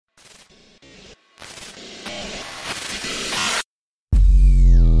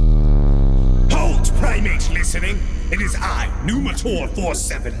listening? It is I, Numator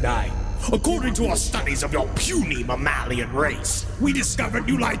 479. According to our studies of your puny mammalian race, we discovered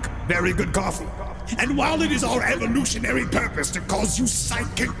you like very good coffee. And while it is our evolutionary purpose to cause you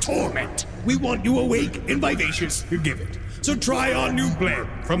psychic torment, we want you awake and vivacious to give it. So try our new blend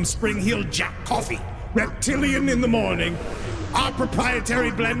from Spring Hill Jack Coffee, Reptilian in the morning. Our proprietary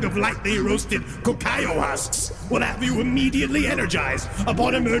blend of lightly roasted cacao husks will have you immediately energized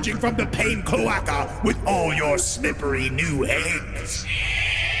upon emerging from the pain cloaca with all your slippery new eggs.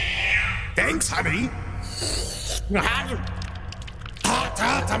 Thanks, honey.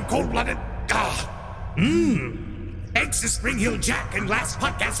 Hot, I'm cold-blooded. Eggs to Spring Hill Jack and last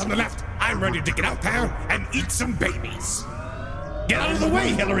podcast on the left. I'm ready to get out there and eat some babies. Get out of the way,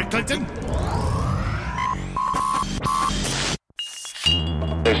 Hillary Clinton.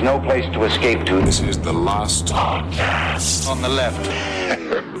 There's no place to escape to. This is the last podcast. On the left.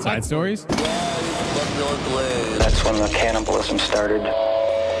 Side stories? That's when the cannibalism started.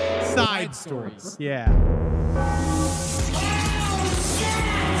 Side stories. Yeah.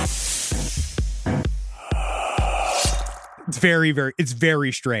 It's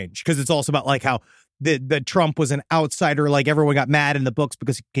very strange because it's also about like how the Trump was an outsider. Like everyone got mad in the books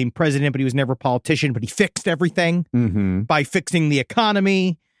because he became president, but he was never a politician, but he fixed everything by fixing the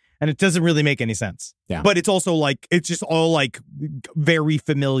economy. And it doesn't really make any sense. Yeah. But it's also like, it's just all like very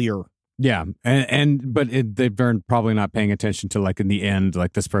familiar. Yeah. But they're probably not paying attention to like in the end,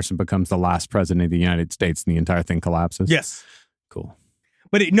 like this person becomes the last president of the United States and the entire thing collapses. Yes. Cool.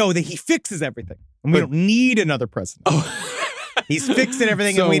 But that he fixes everything. And we don't need another president. Oh. He's fixing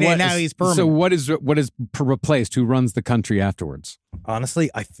everything and now he's permanent. So what is replaced? Who runs the country afterwards? Honestly,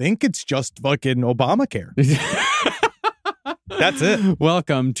 I think it's just fucking Obamacare. That's it.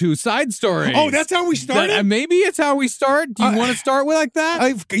 Welcome to Side Stories. Oh, that's how we started? Maybe it's how we start. Do you want to start with like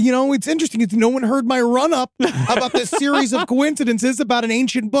that? It's interesting. No one heard my run-up about this series of coincidences about an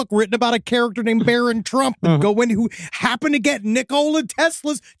ancient book written about a character named Baron Trump who happened to get Nikola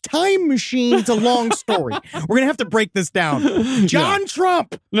Tesla's time machine. It's a long story. We're going to have to break this down. John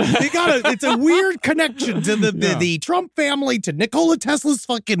Trump. It's a weird connection to the Trump family, to Nikola Tesla's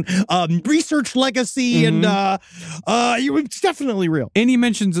fucking research legacy, and it's definitely real. Any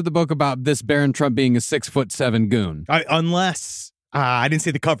mentions of the book about this Baron Trump being a 6'7" goon? Unless I didn't see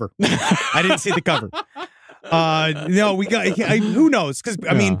the cover. I didn't see the cover. No, we got. Who knows? Because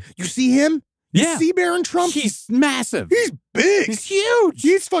I mean, you see him. You see Baron Trump? He's massive. He's big. He's huge.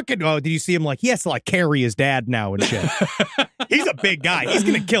 He's fucking. Oh, did you see him? Like he has to like carry his dad now and shit. He's a big guy. He's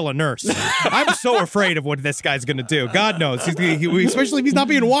gonna kill a nurse. I'm so afraid of what this guy's gonna do. God knows. Especially if he's not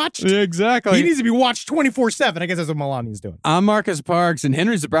being watched. Exactly. He needs to be watched 24/7. I guess that's what Melania's doing. I'm Marcus Parks and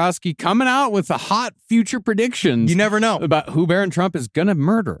Henry Zebrowski coming out with the hot future predictions. You never know about who Baron Trump is gonna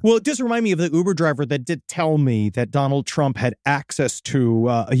murder. Well, it does remind me of the Uber driver that did tell me that Donald Trump had access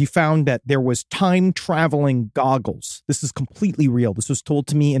to. He found that there was time traveling goggles. This is completely real. This was told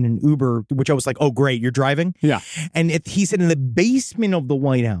to me in an Uber, which I was like, oh, great, you're driving? Yeah. And he said in the basement of the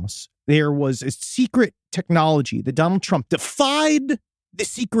White House, there was a secret technology that Donald Trump defied the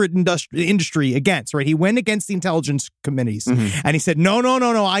secret industry against, right? He went against the intelligence committees and he said, no,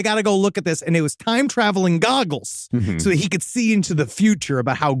 I got to go look at this. And it was time traveling goggles so that he could see into the future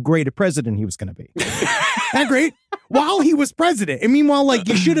about how great a president he was going to be. That great? While he was president. And meanwhile, like,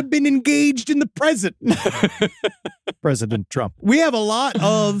 you should have been engaged in the present. President Trump. We have a lot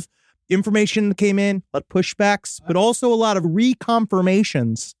of information that came in, a lot of pushbacks, but also a lot of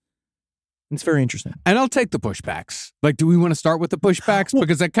reconfirmations. It's very interesting. And I'll take the pushbacks. Like, do we want to start with the pushbacks?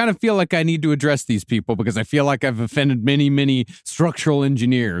 Because I kind of feel like I need to address these people because I feel like I've offended many structural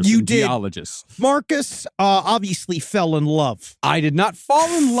engineers and geologists. Marcus obviously fell in love. I did not fall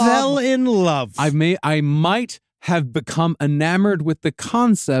in love. Fell in love. I might have become enamored with the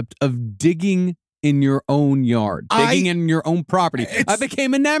concept of digging in your own yard, digging in your own property. I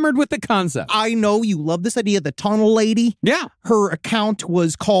became enamored with the concept. I know you love this idea. The tunnel lady. Yeah. Her account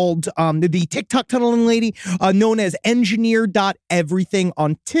was called the TikTok tunneling lady, known as engineer.everything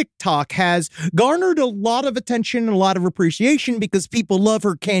on TikTok, has garnered a lot of attention and a lot of appreciation because people love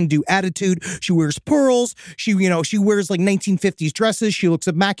her can-do attitude. She wears pearls. She wears like 1950s dresses. She looks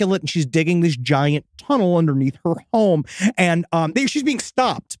immaculate and she's digging this giant tunnel underneath her home. And she's being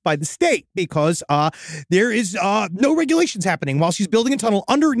stopped by the state because there is no regulations happening while she's building a tunnel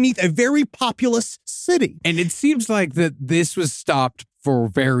underneath a very populous city. And it seems like that this was stopped for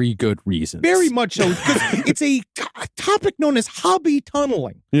very good reasons. Very much so, because it's a topic known as hobby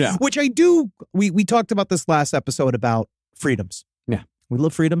tunneling. Yeah. Which we talked about this last episode about freedoms. Yeah. We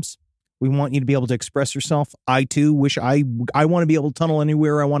love freedoms. We want you to be able to express yourself. I too wish I want to be able to tunnel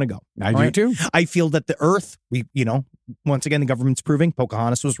anywhere I want to go. I do too. I feel that the Earth, once again, the government's proving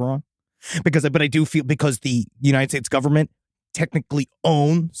Pocahontas was wrong. But I do feel because the United States government technically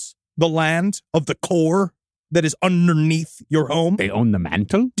owns the land of the core that is underneath your home. They own the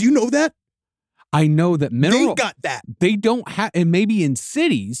mantle? Do you know that? I know that They got that. They don't have, and maybe in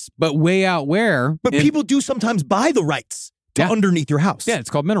cities, but way out where. But people do sometimes buy the rights to underneath your house. Yeah, it's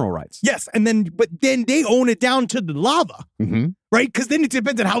called mineral rights. Yes, but then they own it down to the lava, right? Because then it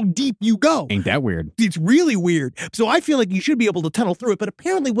depends on how deep you go. Ain't that weird? It's really weird. So I feel like you should be able to tunnel through it, but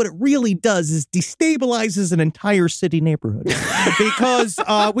apparently what it really does is destabilizes an entire city neighborhood. Because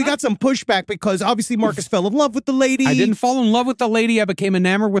we got some pushback because obviously Marcus fell in love with the lady. I didn't fall in love with the lady. I became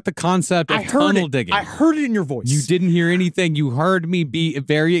enamored with the concept of tunnel digging. I heard it in your voice. You didn't hear anything. You heard me be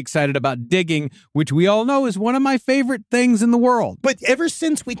very excited about digging, which we all know is one of my favorite things in the world. But ever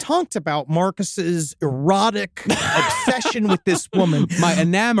since we talked about Marcus's erotic obsession with this woman, my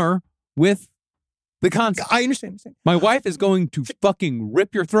enamor with the concept. I understand. My wife is going to fucking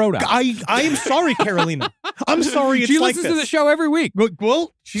rip your throat out. I am sorry, Carolina. I'm sorry. She listens to the show every week.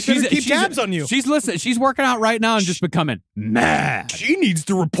 Well, she's keep tabs on you. She's listening. She's working out right now and just becoming mad. She needs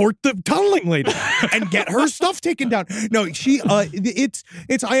to report the tunneling lady and get her stuff taken down. No,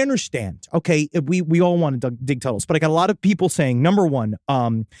 it's. I understand. Okay, we all want to dig tunnels, but I got a lot of people saying, number one,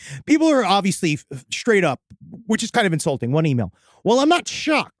 people are obviously straight up, which is kind of insulting. One email. Well, I'm not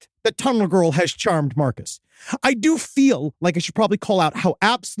shocked that Tunnel Girl has charmed Marcus. I do feel like I should probably call out how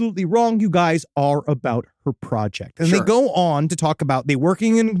absolutely wrong you guys are about her project. And they go on to talk about they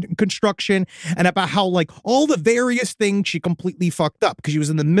working in construction and about how like all the various things she completely fucked up because she was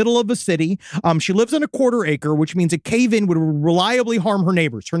in the middle of a city. She lives on a quarter acre, which means a cave-in would reliably harm her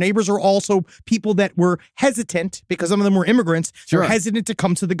neighbors. Her neighbors are also people that were hesitant because some of them were immigrants. They're hesitant to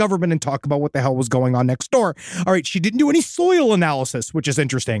come to the government and talk about what the hell was going on next door. All right, she didn't do any soil analysis, which is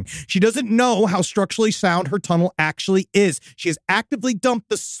interesting. She doesn't know how structurally sound her tunnel actually is. She has actively dumped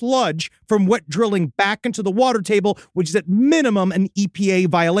the sludge from wet drilling back into the water table, which is at minimum an EPA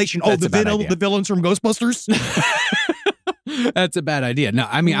violation. That's the villains from Ghostbusters? That's a bad idea. No,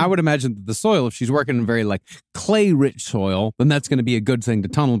 I mean, I would imagine that the soil, if she's working in very like clay-rich soil, then that's going to be a good thing to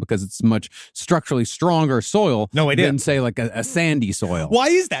tunnel because it's much structurally stronger soil than, say, like a sandy soil. Why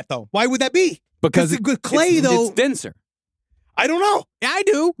is that, though? Why would that be? Because clay, though, it's denser. I don't know. Yeah, I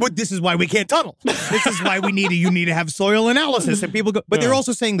do. But this is why we can't tunnel. This is why you need to have soil analysis. And people go, but they're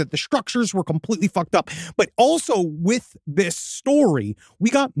also saying that the structures were completely fucked up. But also with this story, we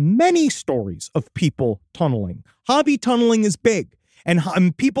got many stories of people tunneling. Hobby tunneling is big.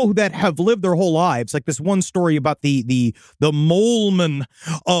 And people that have lived their whole lives, like this one story about the moleman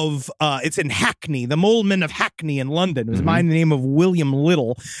of, it's in Hackney, the moleman of Hackney in London. It was by the name of William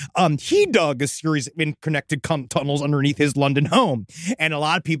Little. He dug a series of interconnected tunnels underneath his London home. And a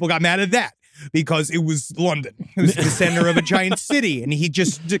lot of people got mad at that because it was London. It was the center of a giant city. And he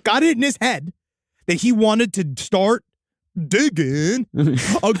just got it in his head that he wanted to start digging.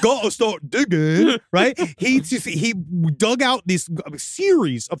 I gotta start digging, right? He dug out this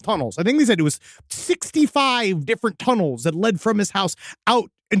series of tunnels. I think they said it was 65 different tunnels that led from his house out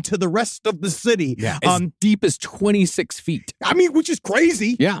into the rest of the city. Yeah, as deep as 26 feet. I mean, which is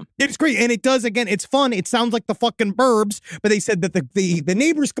crazy. Yeah. It's great. And it does, again, it's fun. It sounds like the fucking Burbs, but they said that the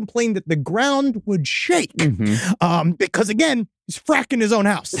neighbors complained that the ground would shake. Because, again, he's fracking his own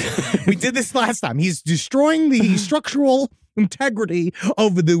house. We did this last time. He's destroying the structural integrity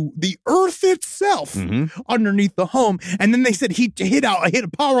of the earth itself underneath the home. And then they said he hit a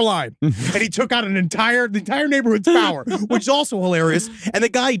power line and he took out the entire neighborhood's power, which is also hilarious. And the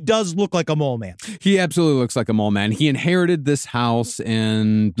guy does look like a mole man. He absolutely looks like a mole man. He inherited this house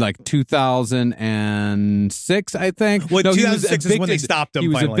in like 2006, I think. Well, 2006 is when they stopped him. He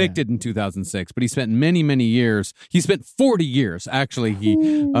was finally, evicted in 2006, but he spent many, many years. He spent 40 years actually.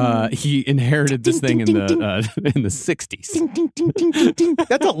 He inherited this thing in the 60s. Ding, ding, ding, ding, ding.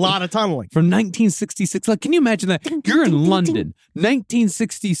 That's a lot of tunneling. From 1966. Like, can you imagine that? You're in London,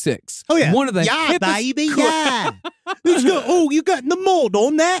 1966. Oh, yeah. One of the yeah, hippest... baby, yeah. You got the mold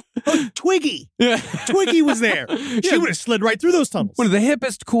on that? Oh, Twiggy. Yeah. Twiggy was there. She would have slid right through those tunnels. One of the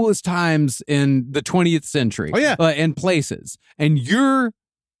hippest, coolest times in the 20th century. Oh, yeah. And places. And you're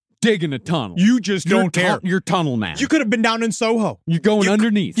digging a tunnel. You just don't care. You're tunnel man. You could have been down in Soho. You're going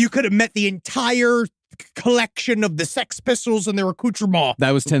underneath. You could have met the entire collection of the Sex Pistols and their accoutrement. That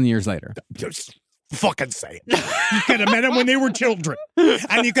was 10 years later. fucking saying. You could have met them when they were children.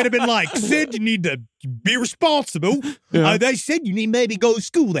 And you could have been like, Sid, you need to be responsible. Yeah. They said you need maybe go to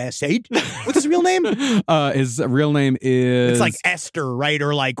school there, Sid. What's his real name? His real name is... It's like Esther, right?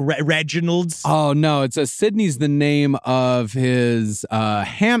 Or like Reginald's. Oh, no. It's Sydney's the name of his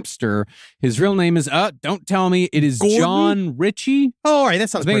hamster. His real name is... don't tell me. It is Gordon? John Ritchie. Oh, all right. That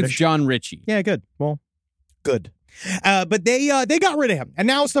sounds I think British. it's John Ritchie. Yeah, good. Well, good. But they got rid of him. And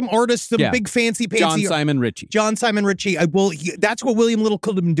now some artists, some big fancy John Simon Ritchie. That's what William Little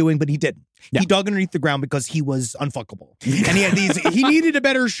could have been doing, but he didn't. Yeah. He dug underneath the ground because he was unfuckable. And he had he needed a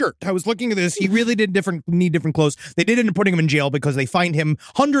better shirt. I was looking at this. He really need different clothes. They did end up putting him in jail because they fined him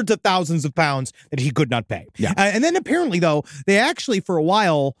hundreds of thousands of pounds that he could not pay. Yeah. And then apparently, though, they actually, for a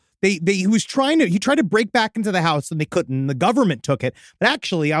while... He tried to break back into the house and they couldn't. The government took it. But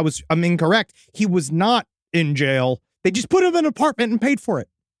actually, I'm incorrect. He was not in jail. They just put him in an apartment and paid for it.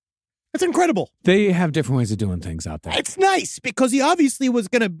 That's incredible. They have different ways of doing things out there. It's nice because he obviously was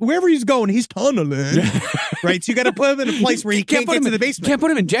going to, wherever he's going, he's tunneling. Right? So you got to put him in a place where he can't get to the basement. You can't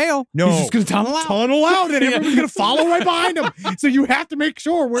put him in jail. No. He's just going to tunnel out. Tunnel out and everyone's going to follow right behind him. So you have to make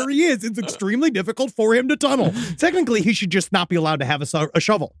sure where he is. It's extremely difficult for him to tunnel. Technically, he should just not be allowed to have a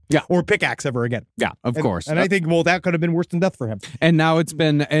shovel. Yeah. Or a pickaxe ever again. Yeah, of course. And I think, that could have been worse than death for him. And now it's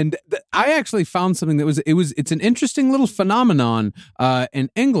been, I actually found something it's an interesting little phenomenon in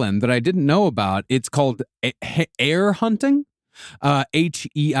England that I didn't know about. It's called air hunting.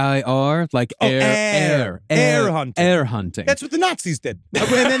 H-E-I-R, like air hunting. Air hunting. That's what the Nazis did. And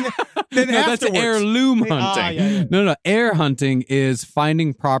then no, that's heirloom hunting. No, air hunting is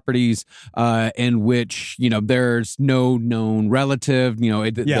finding properties in which there's no known relative,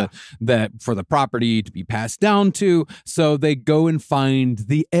 that for the property to be passed down to. So they go and find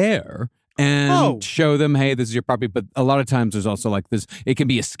the heir. And show them, hey, this is your property. But a lot of times there's also like this, it can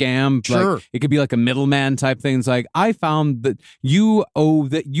be a scam. Sure. Like, it could be like a middleman type thing. It's like, I found that you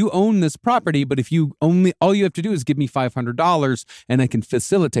own this property, but if all you have to do is give me $500 and I can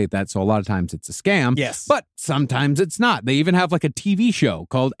facilitate that. So a lot of times it's a scam. Yes. But sometimes it's not. They even have like a TV show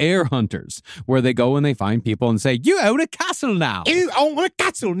called Air Hunters where they go and they find people and say, you own a castle now. You own a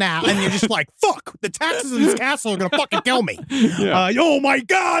castle now. And you're just like, fuck, the taxes in this castle are going to fucking kill me. Yeah. Oh my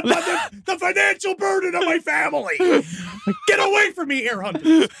God. The financial burden of my family. Get away from me, air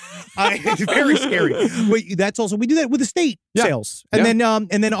hunters. It's very scary. Wait, that's also, we do that with estate sales. And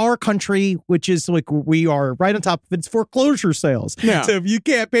then our country, which is like, we are right on top of it's foreclosure sales. Yeah. So if you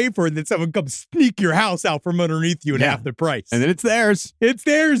can't pay for it, then someone comes sneak your house out from underneath you at half the price. And then it's theirs. It's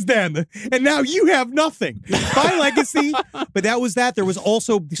theirs then. And now you have nothing. Buy legacy. But that was that. There was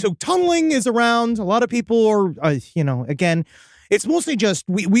also, so tunneling is around. A lot of people are, again, it's mostly just,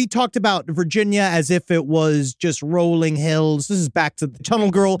 we talked about Virginia as if it was just rolling hills. This is back to the tunnel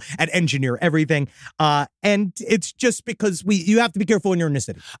girl and engineer everything. And it's just because you have to be careful when you're in the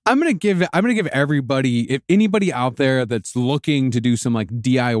city. I'm gonna give everybody, if anybody out there that's looking to do some like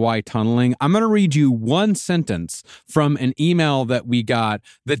DIY tunneling, I'm gonna read you one sentence from an email that we got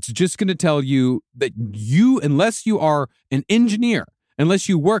that's just gonna tell you that unless you are an engineer, unless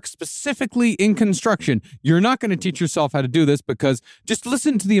you work specifically in construction, you're not going to teach yourself how to do this, because just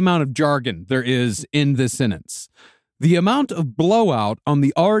listen to the amount of jargon there is in this sentence. The amount of blowout on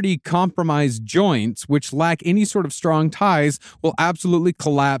the already compromised joints, which lack any sort of strong ties, will absolutely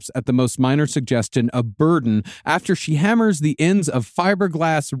collapse at the most minor suggestion of burden after she hammers the ends of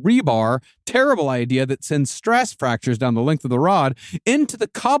fiberglass rebar, terrible idea that sends stress fractures down the length of the rod, into the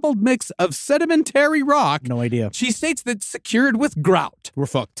cobbled mix of sedimentary rock. No idea. She states that it's secured with grout. We're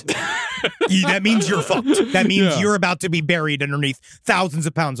fucked. That means you're fucked. That means you're about to be buried underneath thousands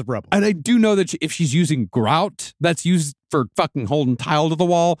of pounds of rubble. And I do know that if she's using grout, that's used for fucking holding tile to the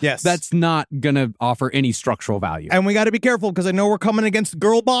wall. Yes. That's not going to offer any structural value. And we got to be careful because I know we're coming against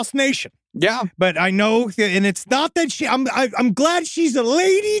Girl Boss Nation. Yeah. But I know, and it's not that I'm glad she's a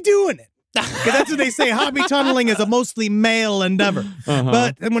lady doing it. Because that's what they say. Hobby tunneling is a mostly male endeavor.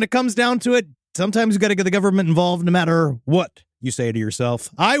 But when it comes down to it, sometimes you got to get the government involved no matter what you say to yourself.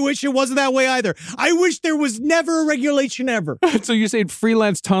 I wish it wasn't that way either. I wish there was never a regulation ever. So you're saying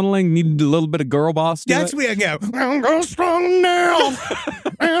freelance tunneling needed a little bit of girl boss? That's what I go. I'm going strong now.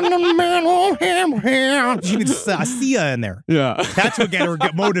 And the man won't have. She needs a Sia in there. Yeah. That's what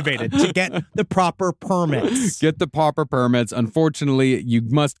get motivated to get the proper permits. Get the proper permits. Unfortunately, you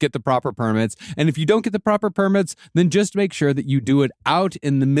must get the proper permits. And if you don't get the proper permits, then just make sure that you do it out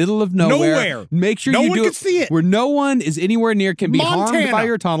in the middle of nowhere. Make sure no you one do can it see it. Where no one is anywhere near, can be Montana, harmed by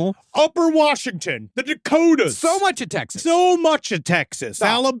your tunnel. Upper Washington, the Dakotas. So much of Texas. So much of Texas.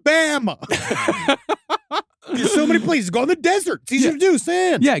 Alabama. There's so many places. Go in the desert. It's easy to do.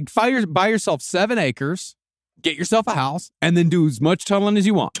 Sand. Yeah, buy yourself 7 acres. Get yourself a house and then do as much tunneling as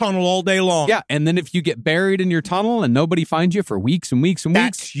you want. Tunnel all day long. Yeah, and then if you get buried in your tunnel and nobody finds you for weeks and weeks and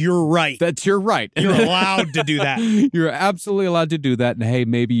That's your right. That's your right. You're allowed to do that. You're absolutely allowed to do that. And hey,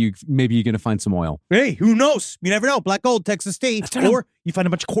 maybe you're going to find some oil. Hey, who knows? You never know. Black gold, Texas State, or you find a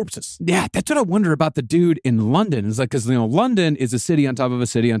bunch of corpses. Yeah, that's what I wonder about the dude in London. It's like, because, London is a city on top of a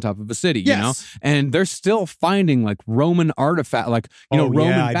city on top of a city, you know? And they're still finding like Roman artifact, like,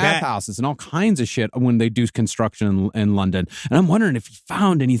 Roman bathhouses and all kinds of shit when they do construction in London. And I'm wondering if he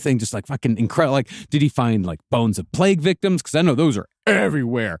found anything just like fucking incredible. Like, did he find like bones of plague victims? Because I know those are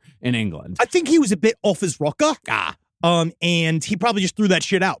everywhere in England. I think he was a bit off his rocker. And he probably just threw that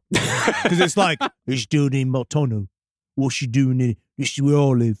shit out. Because it's like, it's doing in my tunnel. What's she doing in it? This is where I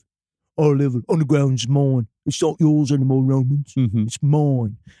live. I live underground's mine. It's not yours anymore, Romans. Mm-hmm. It's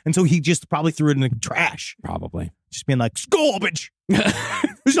mine. And so he just probably threw it in the trash. Probably. Just being like, it's garbage.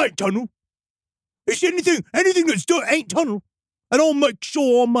 This ain't tunnel. It's anything that's done ain't tunnel. I don't make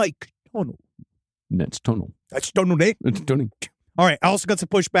sure I make tunnel. That's tunnel. That's tunnel, Nate. That's tunnel. All right. I also got some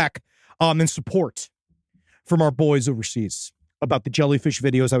pushback and support from our boys overseas about the jellyfish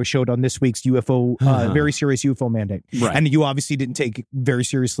videos I was showed on this week's UFO, very serious UFO mandate. Right. And you obviously didn't take it very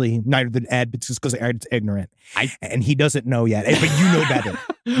seriously, neither did Ed, because Ed's ignorant. And he doesn't know yet. But you know better.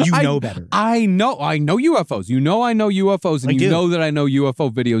 You know better. I know UFOs. I know UFOs, and you know that I know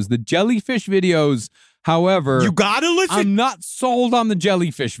UFO videos. The jellyfish videos, however, you gotta listen. I'm not sold on the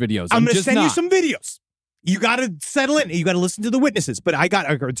jellyfish videos. I'm going to send you some videos. You got to settle in. You got to listen to the witnesses. But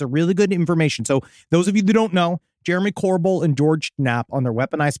it's a really good information. So those of you that don't know, Jeremy Corbell and George Knapp on their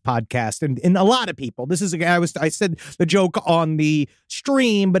Weaponized podcast, and a lot of people. This is a guy I said the joke on the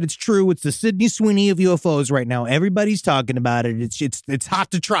stream, but it's true. It's the Sydney Sweeney of UFOs right now. Everybody's talking about it. It's hot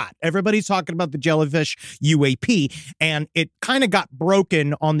to trot. Everybody's talking about the jellyfish UAP, and it kind of got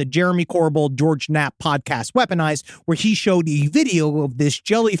broken on the Jeremy Corbell George Knapp podcast Weaponized, where he showed a video of this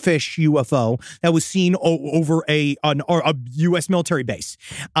jellyfish UFO that was seen over a U.S. military base,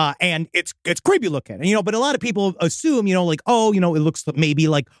 and it's creepy looking, but a lot of people assume, it looks maybe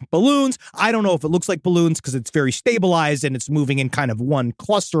like balloons. I don't know if it looks like balloons because it's very stabilized and it's moving in kind of one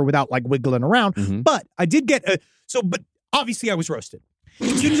cluster without like wiggling around. Mm-hmm. But I did get but obviously I was roasted.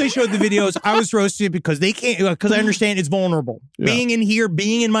 As soon as I showed the videos, I was roasted because they can't, because I understand it's vulnerable. Yeah. Being in here,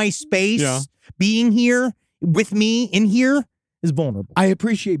 being in my space, being here with me in here is vulnerable. I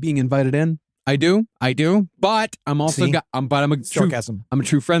appreciate being invited in. I do, but I'm also I'm a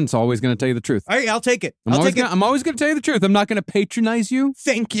true friend, so I'm always going to tell you the truth. All right, I'll take it. I'm always going to tell you the truth. I'm not going to patronize you.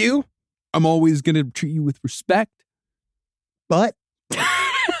 Thank you. I'm always going to treat you with respect. But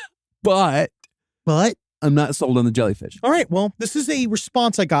I'm not sold on the jellyfish. All right, well, this is a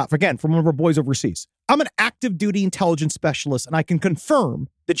response I got, from one of our boys overseas. I'm an active duty intelligence specialist, and I can confirm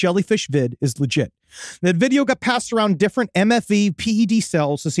the jellyfish vid is legit. That video got passed around different MFV PED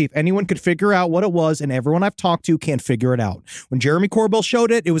cells to see if anyone could figure out what it was, and everyone I've talked to can't figure it out. When Jeremy Corbell showed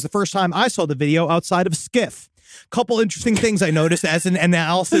it, it was the first time I saw the video outside of SCIF. Couple interesting things I noticed as an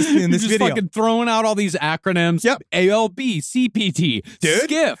analysis in this video. Fucking throwing out all these acronyms. Yep. ALB, CPT, dude,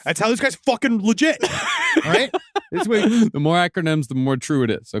 SCIF. That's how this guy's fucking legit. All right? The more acronyms, the more true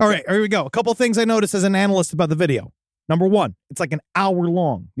it is. Okay. All right, here we go. A couple things I noticed as an analyst about the video. Number one, it's like an hour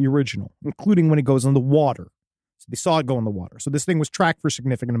long, the original, including when it goes in the water. So they saw it go in the water. So this thing was tracked for a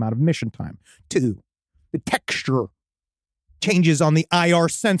significant amount of mission time. Two, the texture changes on the IR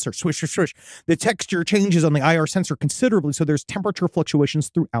sensor. Swish, swish, swish. The texture changes on the IR sensor considerably, so there's temperature fluctuations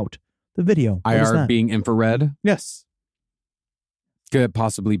throughout the video. IR being infrared? Yes. Could it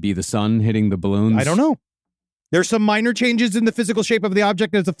possibly be the sun hitting the balloons? I don't know. There's some minor changes in the physical shape of the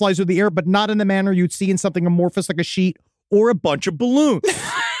object as it flies through the air, but not in the manner you'd see in something amorphous like a sheet or a bunch of balloons.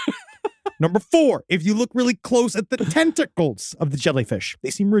 Number four, if you look really close at the tentacles of the jellyfish, they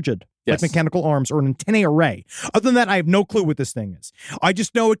seem rigid, like mechanical arms or an antennae array. Other than that, I have no clue what this thing is. I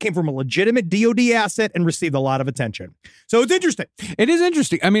just know it came from a legitimate DoD asset and received a lot of attention. So it's interesting. It is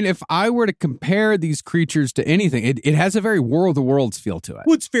interesting. I mean, if I were to compare these creatures to anything, it has a very War of the Worlds feel to it.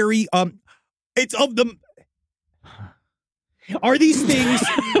 Well, it's very, it's of them. Are these things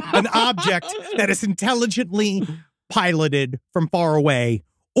an object that is intelligently piloted from far away?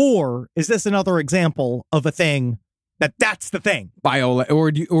 Or is this another example of a thing that's the thing? Or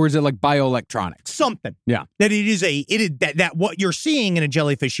is it like bioelectronics? Something. Yeah. That that what you're seeing in a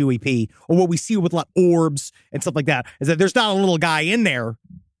jellyfish UEP, or what we see with like orbs and stuff like that, is that there's not a little guy in there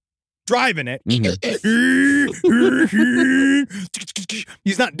driving it. Mm-hmm.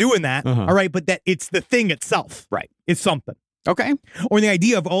 He's not doing that. Uh-huh. All right. But that it's the thing itself. Right. It's something. Okay. Or the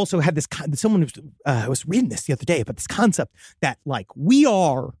idea of also had this, someone was reading this the other day, but this concept that like we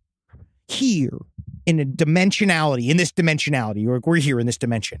are here in a dimensionality, or we're here in this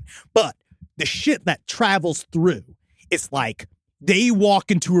dimension, but the shit that travels through, it's like they walk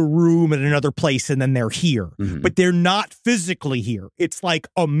into a room at another place and then they're here, but they're not physically here. It's like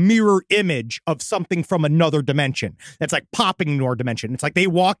a mirror image of something from another dimension that's like popping into our dimension. It's like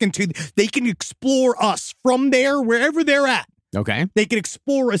they can explore us from there, wherever they're at. Okay. They can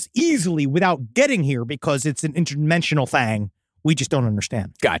explore us easily without getting here because it's an interdimensional thing. We just don't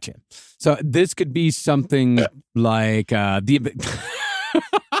understand. Gotcha. So this could be something like we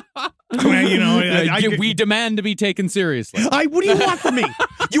demand to be taken seriously. What do you want from me?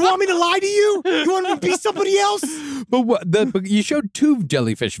 You want me to lie to you? You want me to be somebody else? But you showed two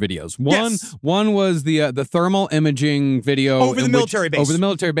jellyfish videos. One was the thermal imaging video over the military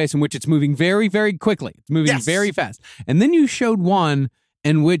base, in which it's moving very, very quickly. It's moving very fast. And then you showed one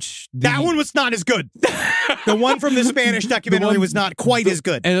in which that one was not as good. The one from the Spanish documentary was not quite as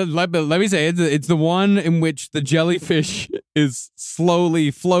good. And let me say, it's the one in which the jellyfish is slowly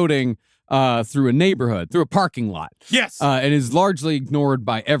floating through a neighborhood, through a parking lot. Yes. And is largely ignored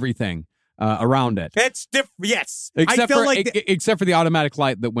by everything around it. It's different. Yes. Except for the automatic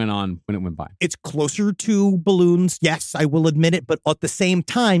light that went on when it went by. It's closer to balloons. Yes, I will admit it. But at the same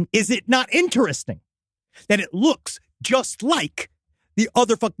time, is it not interesting that it looks just like the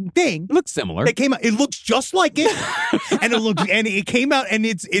other fucking thing? It looks similar. That came out. It looks just like it, and it came out, and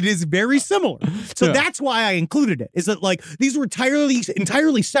it is very similar. So that's why I included it. Is that like these were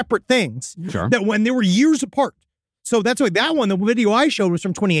entirely separate things that when they were years apart. So that's why that one, the video I showed, was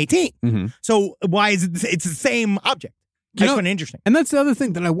from 2018. So why is it? It's the same object. That's kind of interesting. And that's the other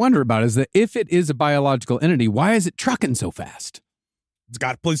thing that I wonder about is that if it is a biological entity, why is it trucking so fast? It's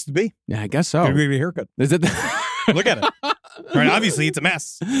got a place to be. Yeah, I guess so. Gotta get a haircut. Is it? Look at it. Right, obviously, it's a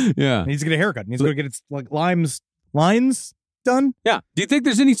mess. Yeah. He needs to get a haircut. He needs to go get its lines done. Yeah. Do you think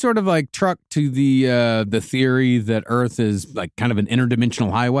there's any sort of like truck to the theory that Earth is like kind of an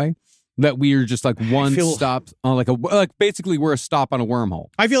interdimensional highway? That we are just like one stop on like basically we're a stop on a wormhole.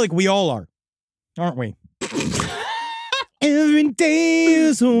 I feel like we all are, aren't we? Every day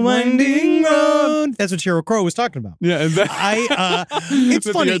is a winding road. That's what Sheryl Crow was talking about. Yeah, it's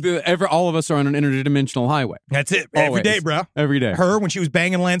funny. All of us are on an interdimensional highway. That's it. Always. Every day, bro. Every day. Her, when she was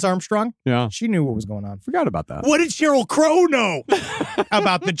banging Lance Armstrong, she knew what was going on. Forgot about that. What did Sheryl Crow know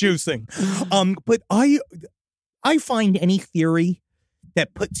about the juicing? But I find any theory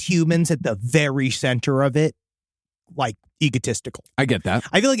that puts humans at the very center of it, like, egotistical. I get that.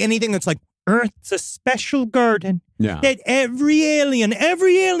 I feel like anything that's like, Earth's a special garden that every alien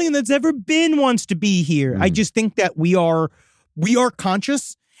that's ever been wants to be here. I just think that we are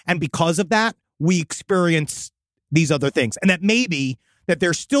conscious, and because of that, we experience these other things, and that maybe that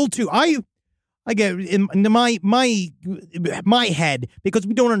there's still too. I get in my head, because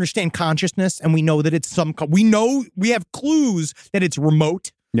we don't understand consciousness, and we know that it's we have clues that it's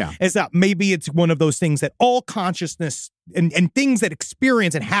remote. Yeah. Is that maybe it's one of those things that all consciousness and things that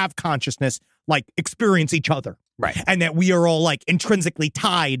experience and have consciousness like experience each other. Right. And that we are all like intrinsically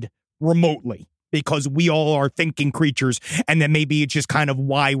tied remotely because we all are thinking creatures, and then maybe it's just kind of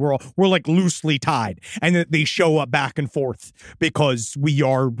why we're like loosely tied, and that they show up back and forth because we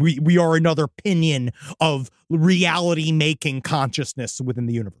are another pinion of reality making consciousness within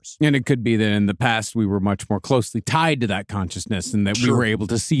the universe. And it could be that in the past we were much more closely tied to that consciousness, and that we were able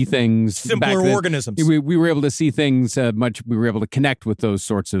to see things simpler organisms. We were able to see things we were able to connect with those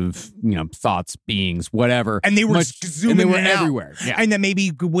sorts of thoughts, beings, whatever, and they were zooming, and they were out. everywhere. Yeah. And then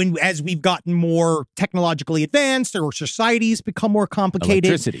maybe as we've gotten more technologically advanced, or societies become more complicated,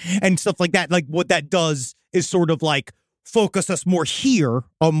 electricity and stuff like that, like what that does is sort of like focus us more here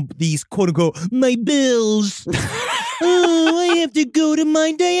on these quote unquote my bills. Oh, I have to go to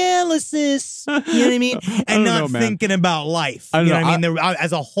my dialysis. You know what I mean? And not thinking about life. You know what I mean?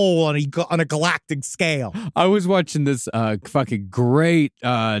 As a whole, on a galactic scale. I was watching this fucking great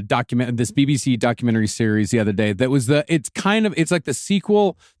this BBC documentary series the other day. That was it's like the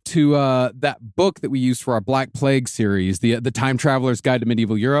sequel to that book that we used for our Black Plague series, the Time Traveler's Guide to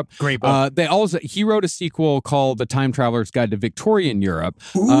Medieval Europe. Great book. He wrote a sequel called The Time Traveler's Guide to Victorian Europe.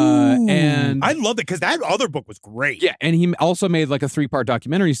 And I love it because that other book was great. Yeah, and he also made like a 3-part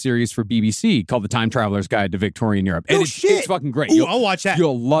documentary series for BBC called The Time Traveler's Guide to Victorian Europe. And it's fucking great. Ooh, I'll watch that.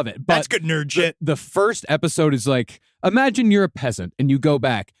 You'll love it. But that's good nerd shit. The first episode is like, imagine you're a peasant and you go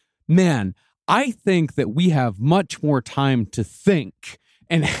back, man, I think that we have much more time to think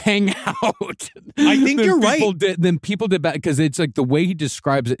and hang out. I think you're right. Then people did bad because it's like the way he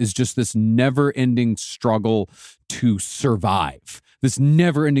describes it is just this never-ending struggle to survive. This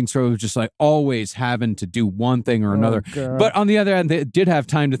never-ending struggle of just like always having to do one thing or another. God. But on the other hand, they did have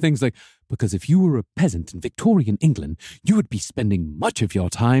time to things like, because if you were a peasant in Victorian England, you would be spending much of your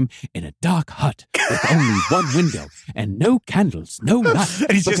time in a dark hut with only one window and no candles, no light.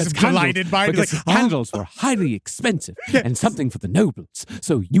 And he's just delighted by it. Because Like, candles were highly expensive and something for the nobles.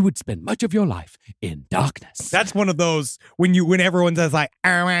 So you would spend much of your life in darkness. That's one of those when everyone says like,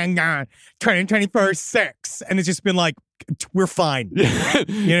 oh my God, 2021 6. And it's just been like, we're fine. You know what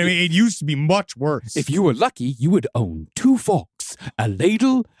I mean? It used to be much worse. If you were lucky, you would own 2 forks, a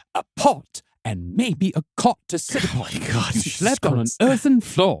ladle, a pot, and maybe a cot to sit upon. Oh my God, you slept on an earthen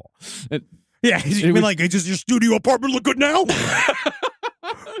floor. Yeah, he's been like, does your studio apartment look good now?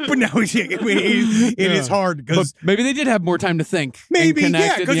 But now it is hard because maybe they did have more time to think. Maybe,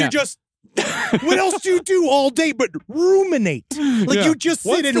 because you're just. What else do you do all day but ruminate? Like you just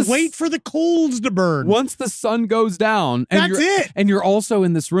sit and wait for the coals to burn. Once the sun goes down, and that's it. And you're also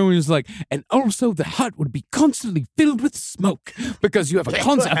in this room, and it's like, and also the hut would be constantly filled with smoke because you have a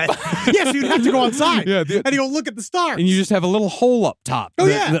constant. Yes, you'd have to go outside. and you'll look at the stars, and you just have a little hole up top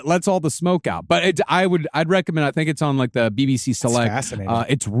that lets all the smoke out. But I'd recommend. I think it's on like the BBC Select. That's fascinating.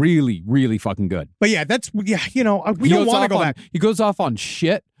 It's really, really fucking good. But yeah, we don't want to go back. He goes off on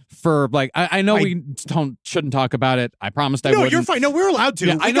shit. For like, I know we shouldn't talk about it. I promised I wouldn't. No, you're fine. No, we're allowed to.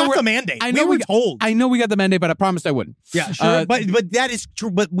 Yeah, we got the mandate. I know we were told. I know we got the mandate, but I promised I wouldn't. Yeah, sure. But that is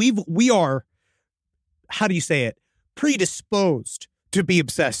true. But we are, how do you say it? Predisposed to be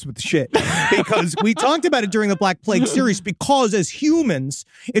obsessed with the shit because we talked about it during the Black Plague series. Because as humans,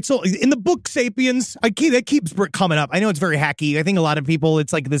 it's in the book Sapiens. That keeps coming up. I know it's very hacky. I think a lot of people,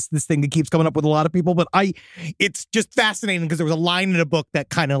 it's like this thing that keeps coming up with a lot of people. But it's just fascinating because there was a line in a book that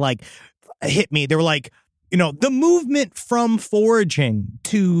kind of like hit me. They were like, the movement from foraging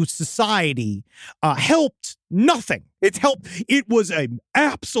to society helped nothing. It was an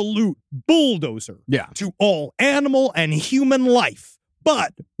absolute bulldozer to all animal and human life.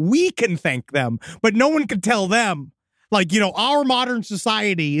 But we can thank them, but no one can tell them. Like, our modern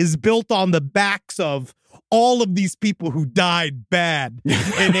society is built on the backs of all of these people who died bad in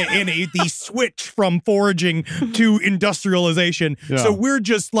the switch from foraging to industrialization. Yeah. So we're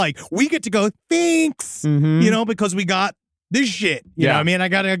just like, we get to go, thanks, because we got this shit. You know what I mean? I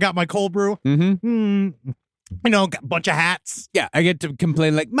got my cold brew. A bunch of hats. Yeah, I get to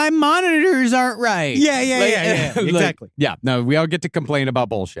complain like, my monitors aren't right. Yeah, exactly. No, we all get to complain about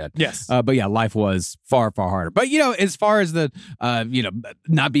bullshit. Yes. But yeah, life was far, far harder. But, as far as the,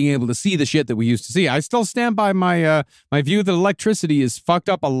 not being able to see the shit that we used to see, I still stand by my my view that electricity has fucked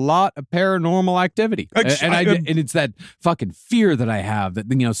up a lot of paranormal activity. And it's that fucking fear that I have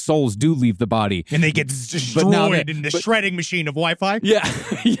that, souls do leave the body. And they get destroyed in the shredding machine of Wi-Fi. Yeah,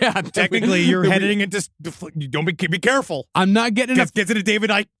 yeah. Technically, you're heading into... Don't be careful. I'm not getting gets into David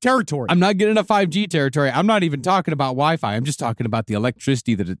Icke territory. I'm not getting into 5G territory. I'm not even talking about Wi-Fi. I'm just talking about the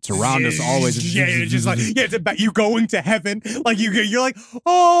electricity that it's around us always. Yeah, it's just like it's about you going to heaven. Like you're like,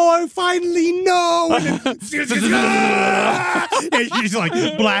 oh, I finally know. And you're just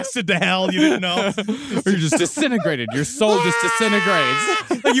like blasted to hell. You didn't know. Or you're just disintegrated. Your soul just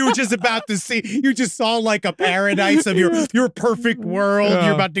disintegrates. Like you were just about to see. You just saw like a paradise of your perfect world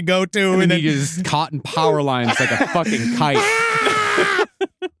you're about to go to, and then you just caught in power lines like a fucking kite.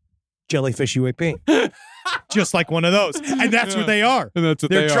 Jellyfish UAP. Just like one of those. And that's what they are. And that's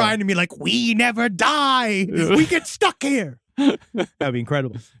what they're trying to be like, we never die. We get stuck here. That'd be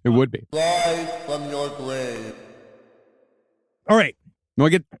incredible. It would be. Rise from your grave. All right. You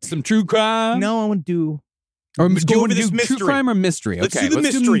want to get some true crime? No, I want to do... Or let's do go over this mystery. True crime or mystery? Let's okay, do the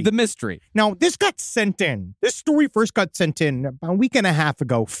mystery. The mystery. Now, this got sent in. This story first got sent in about a week and a half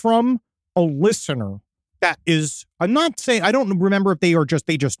ago from a listener that is, I'm not saying, I don't remember if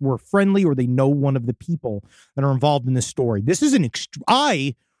they just were friendly or they know one of the people that are involved in this story. This is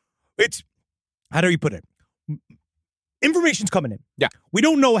it's, how do you put it? Information's coming in. Yeah. We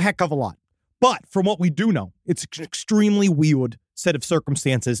don't know a heck of a lot, but from what we do know, it's an extremely weird set of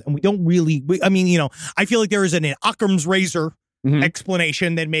circumstances. And we don't really, I feel like there is an Occam's razor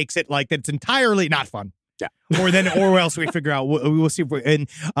explanation that makes it like that's entirely not fun. Yeah. Or else we figure out we'll see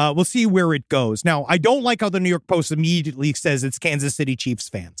we'll see where it goes. Now, I don't like how the New York Post immediately says it's Kansas City Chiefs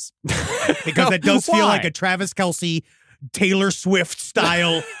fans because that does feel like a Travis Kelce, Taylor Swift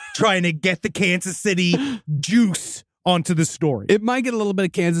style trying to get the Kansas City juice onto the story. It might get a little bit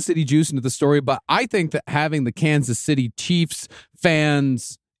of Kansas City juice into the story, but I think that having the Kansas City Chiefs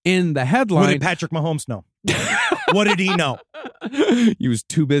fans in the headline. What did Patrick Mahomes know? What did he know? He was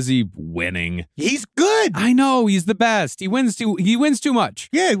too busy winning. He's good. I know, he's the best. He wins too much.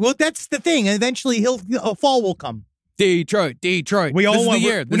 Yeah, well, that's the thing. Eventually, a fall will come. Detroit. We all want.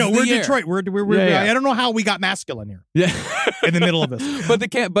 We're Detroit. We're Yeah. I don't know how we got masculine here. Yeah. In the middle of this.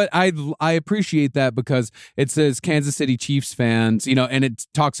 But I appreciate that because it says Kansas City Chiefs fans, and it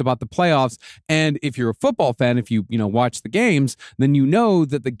talks about the playoffs. And if you're a football fan, if you watch the games, then you know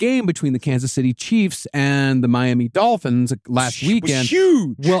that the game between the Kansas City Chiefs and the Miami Dolphins last weekend was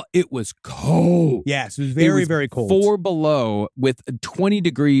huge. Well, it was cold. Yes, it was very, very cold. 4 below with a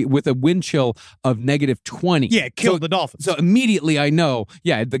 20-degree with a wind chill of -20. Yeah, it killed the Dolphins. So immediately I know,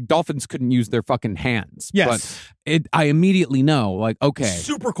 the Dolphins couldn't use their fucking hands. Yes. But I immediately know, okay.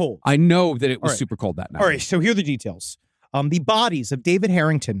 Super cold. I know that it was super cold that night. All right, so here are the details. The bodies of David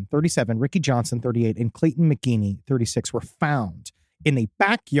Harrington, 37, Ricky Johnson, 38, and Clayton McGeeney, 36, were found in a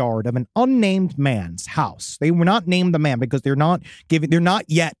backyard of an unnamed man's house. They were not named the man because they're not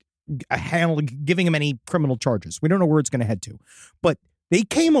yet giving him any criminal charges. We don't know where it's going to head to. But they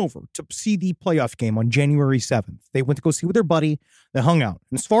came over to see the playoff game on January 7th. They went to go see with their buddy. They hung out.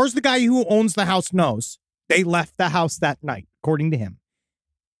 And as far as the guy who owns the house knows, they left the house that night, according to him.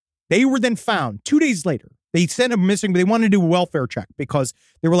 They were then found 2 days later. They sent them missing, but they wanted to do a welfare check because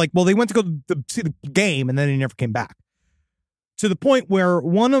they were like, well, they went to go to see the game and then they never came back. To the point where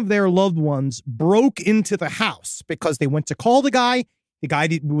one of their loved ones broke into the house because they went to call the guy. The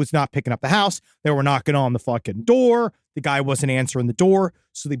guy was not picking up the house. They were knocking on the fucking door. The guy wasn't answering the door.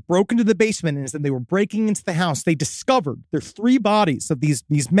 So they broke into the basement, and as they were breaking into the house, they discovered their 3 bodies of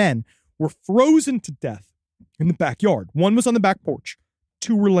these men were frozen to death in the backyard. 1 was on the back porch.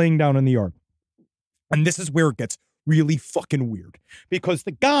 2 were laying down in the yard. And this is where it gets really fucking weird because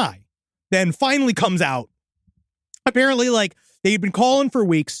the guy then finally comes out. Apparently, they had been calling for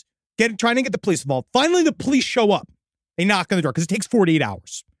weeks, trying to get the police involved. Finally, the police show up. They knock on the door because it takes 48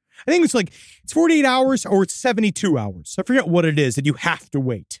 hours. I think it's 48 hours or it's 72 hours. I forget what it is that you have to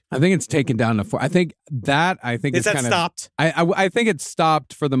wait. I think it's taken down to 4. Is that stopped? I think it's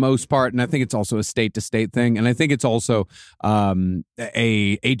stopped for the most part, and I think it's also a state to state thing, and I think it's also a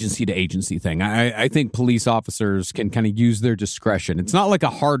agency to agency thing. I think police officers can kind of use their discretion. It's not like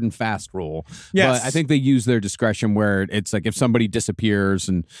a hard and fast rule. Yes. But I think they use their discretion where it's like if somebody disappears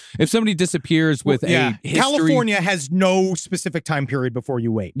with a history. California has no specific time period before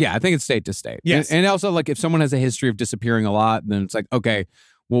you wait. Yeah, I think it's state to state. Yes. And also, if someone has a history of disappearing a lot, then it's like, okay,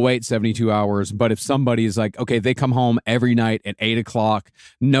 we'll wait 72 hours. But if somebody is like, okay, they come home every night at 8 o'clock,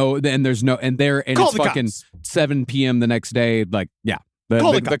 and it's fucking cops. 7 p.m. the next day,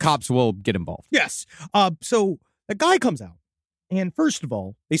 the cops will get involved. Yes. So the guy comes out, and first of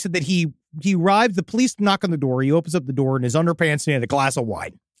all, they said that he arrived, the police knock on the door, he opens up the door in his underpants, and he had a glass of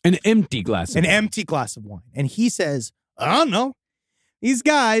wine. An empty glass of wine. And he says, I don't know. These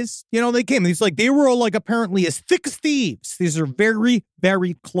guys, they came. They were all apparently as thick as thieves. These are very,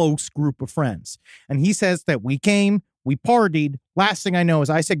 very close group of friends. And he says that we came, we partied. Last thing I know is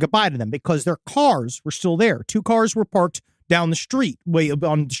I said goodbye to them because their cars were still there. 2 cars were parked down the street,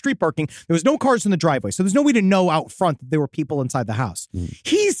 on the street parking. There was no cars in the driveway. So there's no way to know out front that there were people inside the house.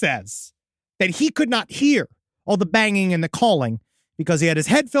 He says that he could not hear all the banging and the calling because he had his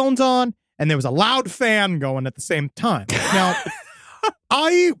headphones on and there was a loud fan going at the same time. Now,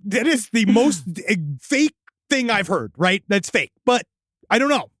 that is the most fake thing I've heard, right? That's fake. But I don't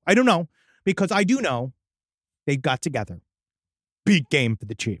know because I do know they got together. Big game for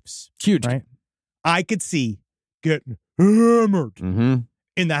the Chiefs. Huge. Right? I could see getting hammered in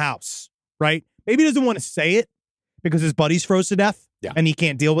the house, right? Maybe he doesn't want to say it because his buddy's froze to death and he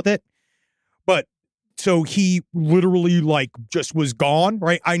can't deal with it. But so he literally just was gone,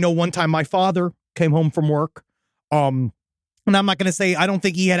 right? I know one time my father came home from work. And I'm not going to say, I don't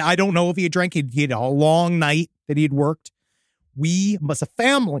know if he had drank. He had a long night that he had worked. We, as a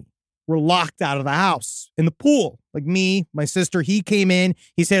family, were locked out of the house in the pool. Me, my sister, he came in,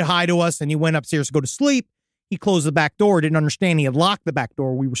 he said hi to us, and he went upstairs to go to sleep. He closed the back door, didn't understand he had locked the back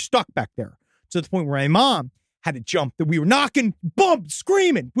door. We were stuck back there to the point where my mom had to jump, that we were knocking, bump,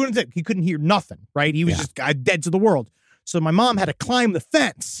 screaming. He couldn't hear nothing, right? He was just dead to the world. So my mom had to climb the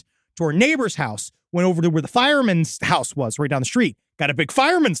fence to our neighbor's house, went over to where the fireman's house was right down the street, got a big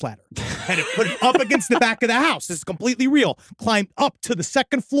fireman's ladder, had it put it up against the back of the house. This is completely real. Climbed up to the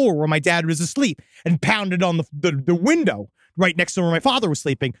 2nd floor where my dad was asleep and pounded on the window right next to where my father was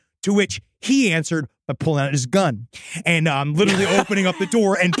sleeping, to which he answered by pulling out his gun and literally opening up the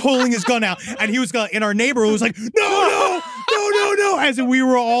door and pulling his gun out. And he was and our neighbor was like, no, no, as we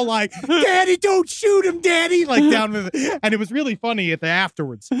were all like, Daddy, don't shoot him, Daddy, like down with it. And it was really funny at the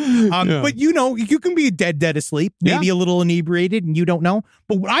afterwards. But you know, you can be dead asleep, maybe a little inebriated, and you don't know.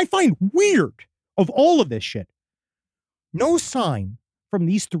 But what I find weird of all of this shit, no sign from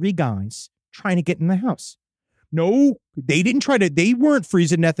these three guys trying to get in the house. No, they didn't try to, they weren't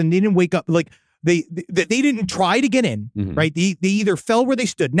freezing to death, and they didn't wake up. Like, they didn't try to get in, right? They either fell where they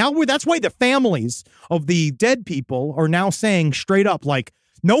stood. Now, that's why the families of the dead people are now saying straight up, like,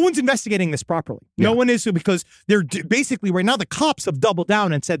 no one's investigating this properly. No one is, because they're basically right now the cops have doubled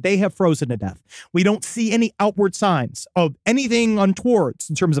down and said they have frozen to death. We don't see any outward signs of anything untoward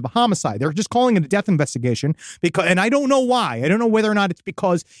in terms of a homicide. They're just calling it a death investigation because, and I don't know why. I don't know whether or not it's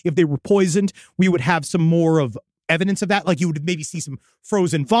because if they were poisoned, we would have some more of evidence of that. Like you would maybe see some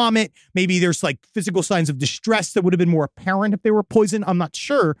frozen vomit. Maybe there's like physical signs of distress that would have been more apparent if they were poisoned. I'm not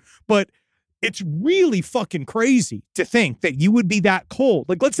sure, but it's really fucking crazy to think that you would be that cold.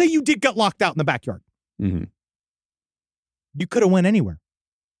 Like, let's say you did get locked out in the backyard. You could have went anywhere.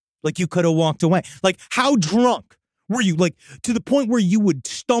 Like, you could have walked away. Like, how drunk were you? Like, to the point where you would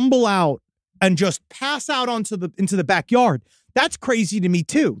stumble out and just pass out into the backyard. That's crazy to me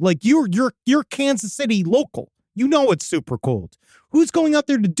too. Like, you're Kansas City local. You know it's super cold. Who's going out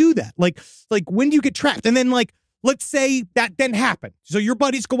there to do that? Like when do you get trapped? And then like, let's say that didn't happen. So your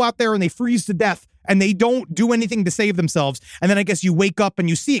buddies go out there and they freeze to death and they don't do anything to save themselves. And then I guess you wake up and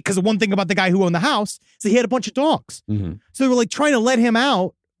you see it. Because the one thing about the guy who owned the house is he had a bunch of dogs. So they were like trying to let him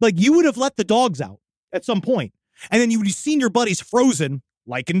out. Like you would have let the dogs out at some point. And then you would have seen your buddies frozen,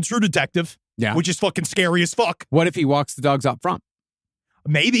 like in True Detective. Yeah. Which is fucking scary as fuck. What if he walks the dogs out front?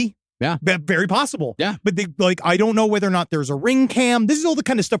 Maybe. Yeah. Very possible. Yeah. But I don't know whether or not there's a ring cam. This is all the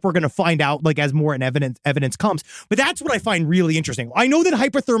kind of stuff we're going to find out, like, as more evidence comes. But that's what I find really interesting. I know that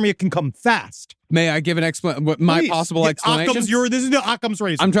hypothermia can come fast. May I give an possible explanation? This is the Occam's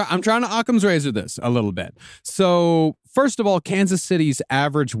razor. I'm trying to Occam's razor this a little bit. So, first of all, Kansas City's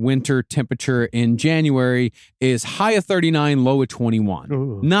average winter temperature in January is high of 39, low of 21.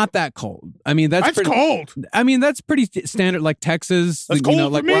 Ooh. Not that cold. I mean, that's pretty cold. I mean, that's pretty standard. Like Texas, that's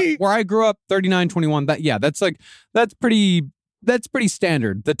cold for me. Where I grew up, 39, 21. That's pretty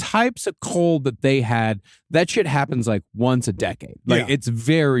standard. The types of cold that they had, that shit happens like once a decade. Like it's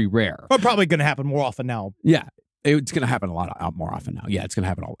very rare. But probably going to happen more often now. Yeah, it's going to happen a lot more often now. Yeah, it's going to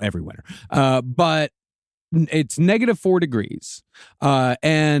happen every winter. But it's -4 degrees.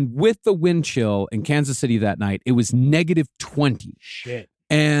 And with the wind chill in Kansas City that night, it was -20. Shit.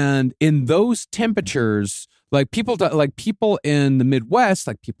 And in those temperatures, like people in the Midwest,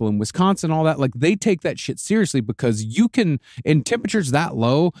 like people in Wisconsin, all that, like they take that shit seriously because you can, in temperatures that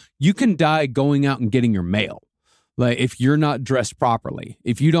low, you can die going out and getting your mail. Like if you're not dressed properly,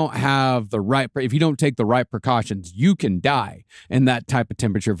 if you don't take the right precautions, you can die in that type of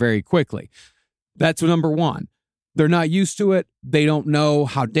temperature very quickly. That's number one. They're not used to it. They don't know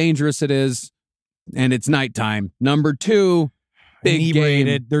how dangerous it is. And it's nighttime. Number two, big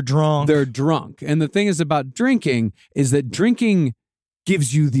game. They're drunk. And the thing is about drinking is that drinking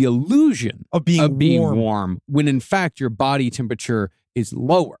gives you the illusion of being warm when in fact your body temperature is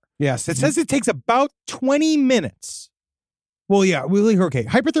lower. Yes. It says it takes about 20 minutes. Well, yeah. Okay.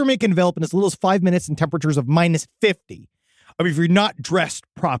 Hypothermia can develop in as little as 5 minutes in temperatures of -50. I mean, if you're not dressed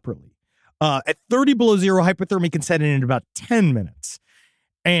properly. At 30 below zero, hypothermia can set in about 10 minutes.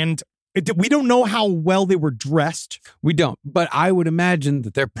 And we don't know how well they were dressed. We don't. But I would imagine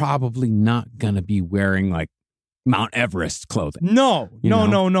that they're probably not going to be wearing like Mount Everest clothing. No.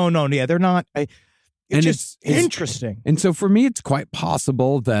 Yeah, they're not. It's just interesting. And so for me, it's quite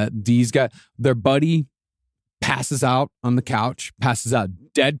possible that these guys, their buddy passes out on the couch, passes out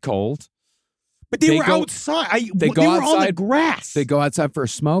dead cold. But they were outside. They were on the grass. They go outside for a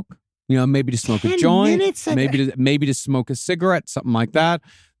smoke. You know, maybe to smoke a joint, maybe to smoke a cigarette, something like that.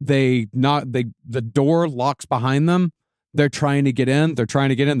 The door locks behind them. They're trying to get in.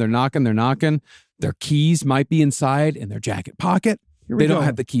 They're knocking. Their keys might be inside in their jacket pocket. They don't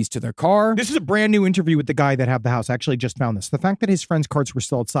have the keys to their car. This is a brand new interview with the guy that had the house. I actually just found this. The fact that his friend's carts were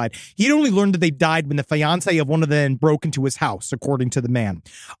still outside. He'd only learned that they died when the fiance of one of them broke into his house, according to the man.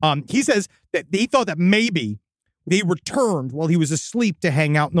 He says that he thought that maybe they returned while he was asleep to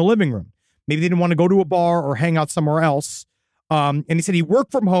hang out in the living room. Maybe they didn't want to go to a bar or hang out somewhere else. And he said he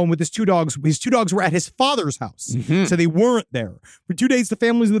worked from home with his two dogs. His two dogs were at his father's house, so they weren't there. For 2 days, the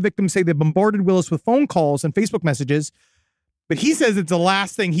families of the victims say they bombarded Willis with phone calls and Facebook messages. But he says it's the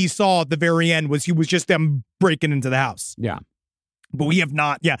last thing he saw at the very end was just them breaking into the house. Yeah. But we have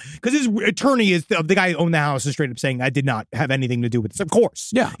not, because his attorney is the guy who owned the house is straight up saying I did not have anything to do with this. Of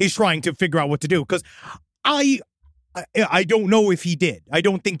course. Yeah. He's trying to figure out what to do because I don't know if he did. I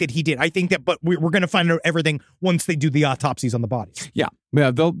don't think that he did. I think that, but we're going to find out everything once they do the autopsies on the bodies. Yeah.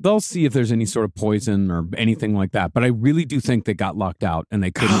 They'll see if there's any sort of poison or anything like that. But I really do think they got locked out and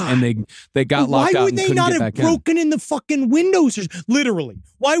they couldn't. And they got locked out. Why would they not have broken in the fucking windows? Literally.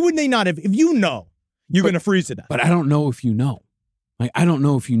 Why would they not have? If you know, you're going to freeze to death. But I don't know if you know. Like, I don't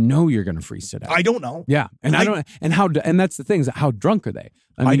know if you know you're going to freeze to death. I don't know. Yeah, and I don't. And that's the thing is how drunk are they?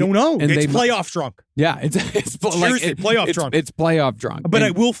 I don't know. And it's playoff drunk. Yeah, it's seriously playoff drunk. It's playoff drunk. But I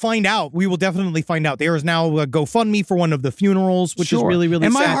will find out. We will definitely find out. There is now a GoFundMe for one of the funerals, which is really, really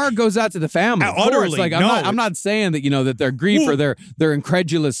and sad. my heart goes out to the family. Utterly, like I'm not saying that that their grief or their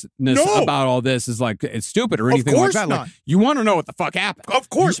incredulousness about all this is like it's stupid or anything like that. Like, you want to know what the fuck happened?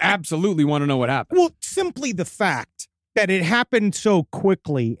 Of course, you absolutely want to know what happened. Well, simply the fact that it happened so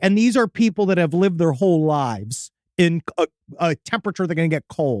quickly, and these are people that have lived their whole lives in a temperature they're going to get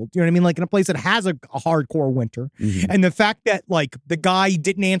cold. You know what I mean? Like in a place that has a hardcore winter. Mm-hmm. And the fact that like the guy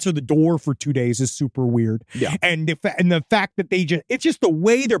didn't answer the door for 2 days is super weird. Yeah. And the fact that it's just the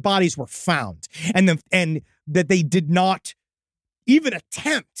way their bodies were found and that they did not even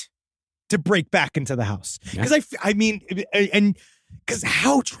attempt to break back into the house. Because because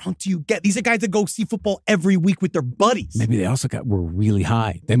how drunk do you get? These are guys that go see football every week with their buddies. Maybe they also were really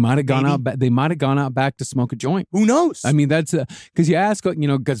high. They might have gone out. They might have gone out back to smoke a joint. Who knows? I mean, that's because you ask,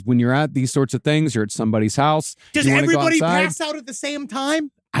 because when you're at these sorts of things, you're at somebody's house. Does everybody pass out at the same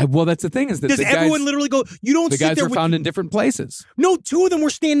time? Well, that's the thing is that does everyone literally go? You don't. The guys were found in different places. No, two of them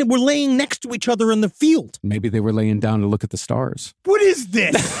were laying next to each other in the field. Maybe they were laying down to look at the stars. What is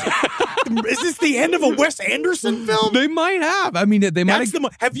this? Is this the end of a Wes Anderson film? They might have. I mean, they might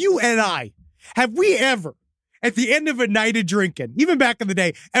have. Have you and I, have we ever, at the end of a night of drinking, even back in the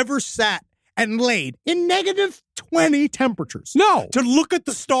day, ever sat and laid in -20 temperatures? No. To look at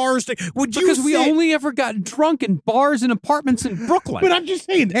the stars? Because we only ever got drunk in bars and apartments in Brooklyn. But I'm just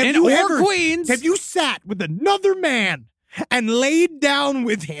saying. Queens. Have you sat with another man and laid down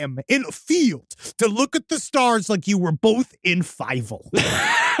with him in a field to look at the stars like you were both in Fievel?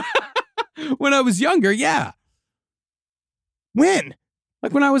 When I was younger, yeah. When?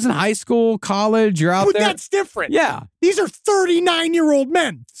 Like when I was in high school, college, you're out there. That's different. Yeah. These are 39-year-old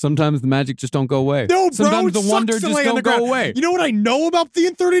men. Sometimes the magic just don't go away. No, bro. Sometimes the wonder just don't go away. You know what I know about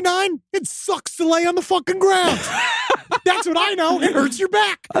being 39? It sucks to lay on the fucking ground. That's what I know. It hurts your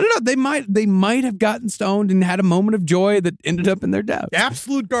back. I don't know. They might have gotten stoned and had a moment of joy that ended up in their death.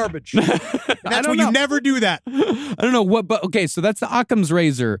 Absolute garbage. That's why you never do that. I don't know what, but okay. So that's the Occam's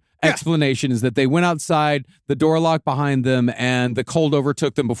razor explanation is that they went outside, the door locked behind them, and the cold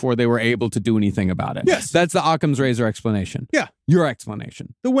overtook them before they were able to do anything about it. Yes. That's the Occam's razor explanation. Yeah. Your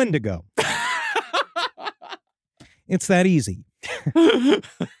explanation. The Wendigo. It's that easy.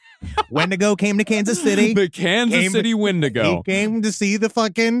 Wendigo came to Kansas City. The Kansas City Wendigo. He came to see the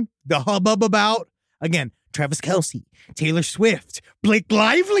hubbub about, again, Travis Kelce, Taylor Swift, Blake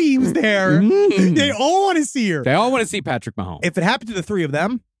Lively was there. Mm. They all want to see her. They all want to see Patrick Mahomes. If it happened to the three of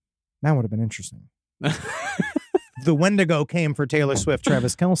them, that would have been interesting. The Wendigo came for Taylor Swift,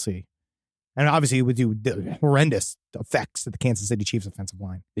 Travis Kelce. And obviously it would do horrendous effects to the Kansas City Chiefs offensive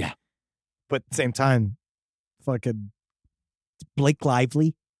line. Yeah. But at the same time, fucking Blake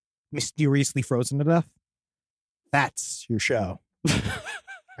Lively mysteriously frozen to death. That's your show.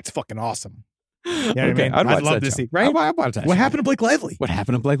 That's fucking awesome. You know what I mean? I'd love to see. Right? I'd watch that what show. happened to Blake Lively? What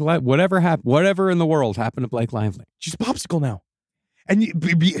happened to Blake Lively? Whatever in the world happened to Blake Lively? She's a popsicle now. And,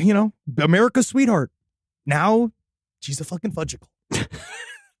 you know, America's sweetheart. Now, she's a fucking fudgicle.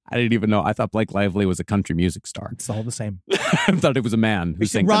 I didn't even know. I thought Blake Lively was a country music star. It's all the same. I thought it was a man who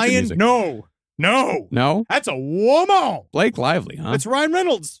sang country music. No. No? That's a woman. Blake Lively, huh? It's Ryan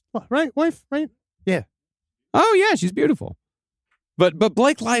Reynolds. Right, wife? Right? Yeah. Oh, yeah, she's beautiful. But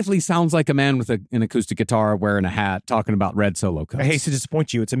Blake Lively sounds like a man with an acoustic guitar wearing a hat talking about red Solo cups. I hate to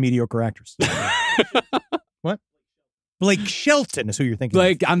disappoint you. It's a mediocre actress. What? Blake Shelton is who you're thinking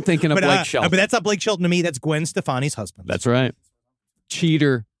of. I'm thinking of Blake Shelton. But that's not Blake Shelton to me. That's Gwen Stefani's husband. That's right.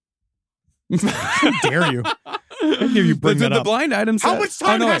 Cheater. How dare you? How dare you bring that up? The blind items. How much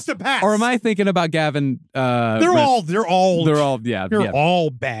time has to pass? Or am I thinking about Gavin? They're all yeah. They're all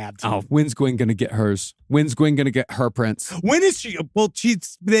bad. Oh, when's Gwen gonna get hers? When's Gwen gonna get her prince? When is she? Well,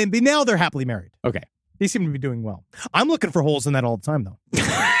 now they're happily married. Okay. They seem to be doing well. I'm looking for holes in that all the time, though.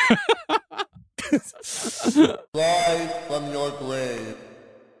 Rise from your grave.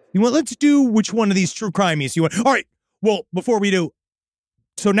 You want? Let's do which one of these true crimes you want. All right. Well, before we do,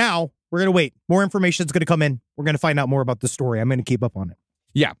 so now we're gonna wait. More information is gonna come in. We're gonna find out more about the story. I'm gonna keep up on it.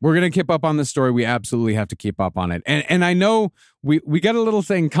 Yeah, we're going to keep up on this story. We absolutely have to keep up on it. And I know we got a little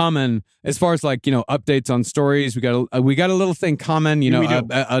thing common as far as like, updates on stories. We got a little thing common,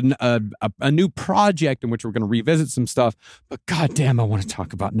 a new project in which we're going to revisit some stuff. But goddamn, I want to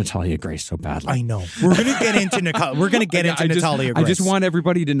talk about Natalia Grace so badly. I know. We're going to get into Natalia Grace. I just want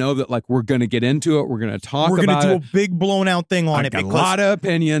everybody to know that like we're going to get into it. We're going to talk about it. We're going to do a big blown out thing on it. Got a lot of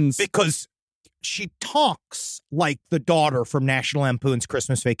opinions. Because she talks like the daughter from National Lampoon's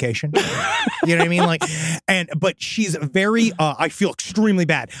Christmas Vacation. You know what I mean? But she's very, I feel extremely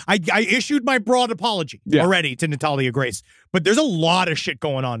bad. I issued my broad apology already to Natalia Grace, but there's a lot of shit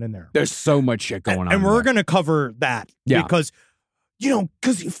going on in there. There's so much shit going on. And we're going to cover that because,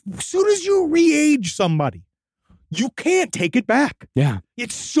 because as soon as you re-age somebody, you can't take it back. Yeah.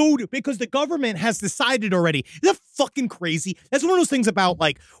 It's so, because the government has decided already. Isn't that fucking crazy? That's one of those things about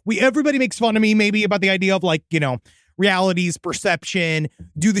like, everybody makes fun of me maybe about the idea of like, realities, perception,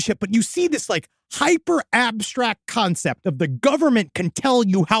 do the shit. But you see this like hyper abstract concept of the government can tell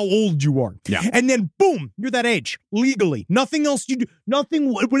you how old you are. Yeah. And then boom, you're that age legally. Nothing else you do,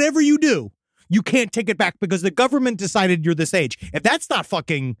 whatever you do, you can't take it back because the government decided you're this age. If that's not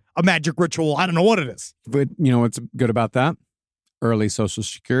fucking a magic ritual, I don't know what it is. But you know what's good about that? Early Social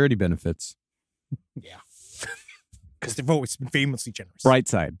Security benefits. Yeah. Because they've always been famously generous. Bright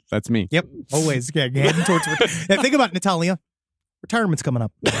side. That's me. Yep. Always. Yeah, heading towards now, think about Natalia. Retirement's coming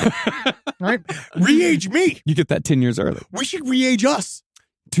up. All right? Re-age me. You get that 10 years early. We should re-age us.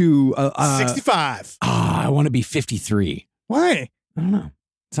 To 65. I want to be 53. Why? I don't know.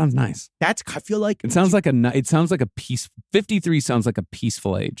 Sounds nice. I feel like it sounds like a peace. 53 sounds like a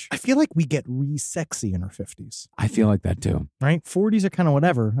peaceful age. I feel like we get re-sexy in our 50s. I feel like that too. Right? 40s are kind of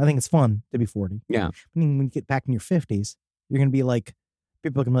whatever. I think it's fun to be 40. Yeah. I mean, when you get back in your 50s, you're going to be like,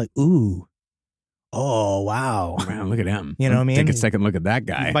 people are going to be like, ooh, oh, wow. Man, look at him. You know what I mean? Take a second look at that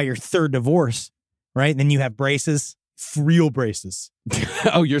guy. By your third divorce, right? And then you have braces, real braces.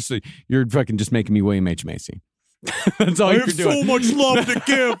 Oh, you're fucking just making me William H. Macy. That's all you're doing. I have so much love to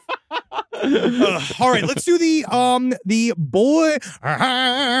give. All right, let's do the boy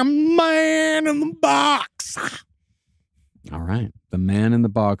man in the box. All right, the man in the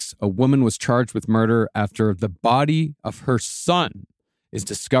box. A woman was charged with murder after the body of her son is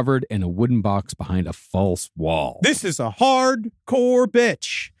discovered in a wooden box behind a false wall. This is a hardcore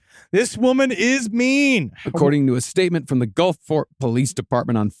bitch. This woman is mean. According to a statement from the Gulfport Police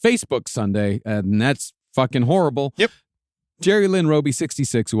Department on Facebook Sunday, and that's fucking horrible. Yep. Jerry Lynn Roby,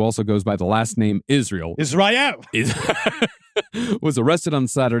 66, who also goes by the last name Israel, was arrested on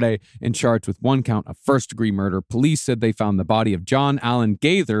Saturday and charged with one count of first-degree murder. Police said they found the body of John Allen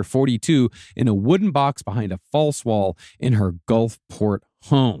Gaither, 42, in a wooden box behind a false wall in her Gulfport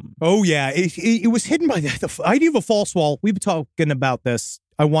home. Oh, yeah. It was hidden by the idea of a false wall. We've been talking about this.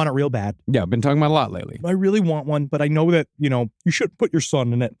 I want it real bad. Yeah, I've been talking about it a lot lately. I really want one, but I know that, you should put your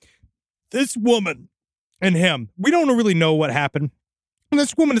son in it. This woman and him, we don't really know what happened. And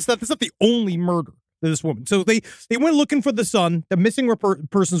this woman, that's not the only murder of this woman. So they went looking for the son. The missing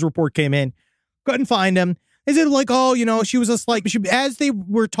persons report came in. Couldn't find him. They said like, she was as they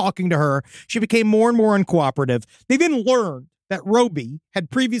were talking to her, she became more and more uncooperative. They then learned that Roby had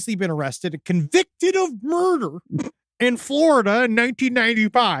previously been arrested and convicted of murder in Florida in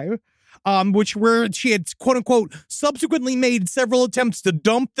 1995. Where she had, quote unquote, subsequently made several attempts to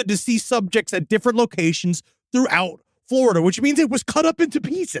dump the deceased subjects at different locations throughout Florida, which means it was cut up into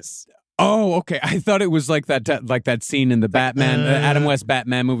pieces. Oh, okay. I thought it was like that scene in the Batman, Adam West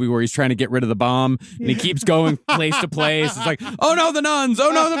Batman movie where he's trying to get rid of the bomb and he keeps going place to place. It's like, oh no, the nuns!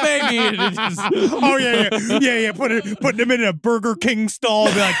 Oh no, the baby! Oh yeah. Putting him in a Burger King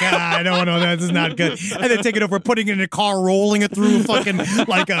stall, be like, I don't know, this is not good. And then taking it over, putting it in a car, rolling it through fucking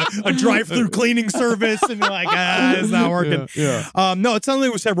like a drive-through cleaning service, and you're like, it's not working. Yeah. No, it sounded like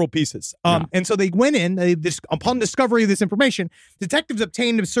it was several pieces. And so they went in. Upon discovery of this information, detectives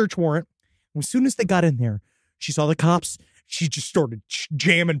obtained a search warrant. As soon as they got in there, she saw the cops. She just started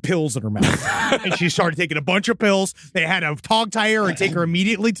jamming pills in her mouth. And she started taking a bunch of pills. They had to tie her and take her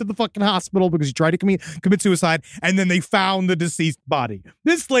immediately to the fucking hospital because she tried to commit suicide. And then they found the deceased body.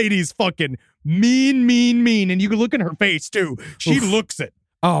 This lady's fucking mean. And you can look in her face, too. She looks it.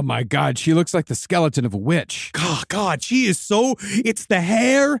 Oh, my God. She looks like the skeleton of a witch. God, she is so... It's the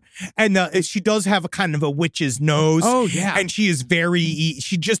hair, and she does have a kind of a witch's nose. Oh, yeah. And she is very...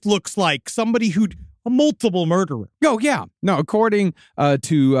 She just looks like somebody who'd... A multiple murderer. Oh, yeah. No, according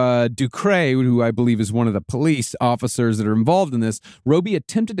to Ducre, who I believe is one of the police officers that are involved in this, Roby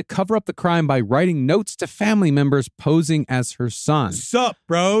attempted to cover up the crime by writing notes to family members posing as her son. Sup,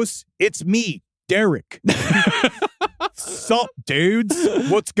 bros? It's me, Derek. Sup, dudes?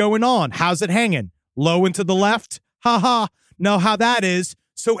 What's going on? How's it hanging? Low and to the left? Ha. Know how that is.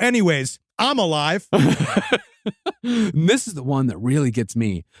 So anyways, I'm alive. And this is the one that really gets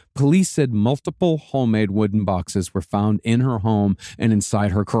me. Police said multiple homemade wooden boxes were found in her home and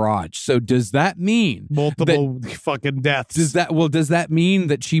inside her garage. So does that mean multiple fucking deaths? Does that mean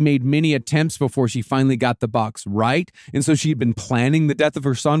that she made many attempts before she finally got the box right? And so she'd been planning the death of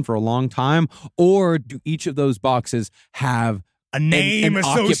her son for a long time? Or do each of those boxes have a name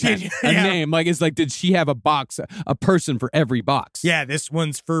associated? A name. Like, it's like, did she have a box, a person for every box? Yeah, this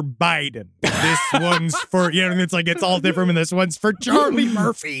one's for Biden. This one's for, it's like, it's all different. And this one's for Charlie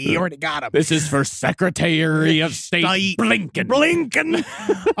Murphy. You already got him. This is for Secretary of State Blinken.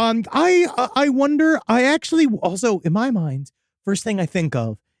 I wonder, I actually also, in my mind, first thing I think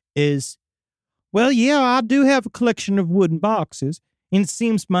of is, well, yeah, I do have a collection of wooden boxes. And it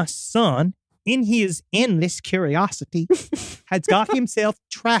seems my son, in his endless curiosity, has got himself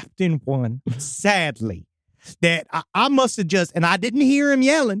trapped in one, sadly, that I must have just, and I didn't hear him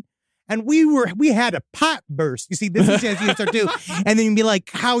yelling, and we had a pipe burst. You see, this is as you start to, and then you'd be like,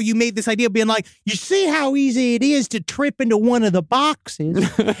 how you made this idea of being like, you see how easy it is to trip into one of the boxes,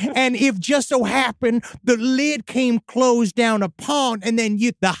 and if just so happened the lid came closed down upon, and then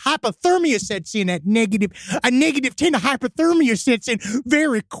the hypothermia sets in at negative 10, the hypothermia sets in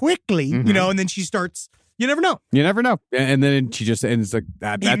very quickly, and then she starts. You never know. You never know. And then she just ends like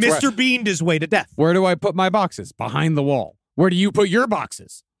that. He Mr. Beaned his way to death. Where do I put my boxes? Behind the wall. Where do you put your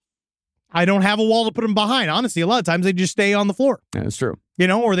boxes? I don't have a wall to put them behind. Honestly, a lot of times they just stay on the floor. Yeah, that's true.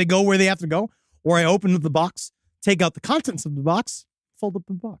 Or they go where they have to go. Or I open up the box, take out the contents of the box, fold up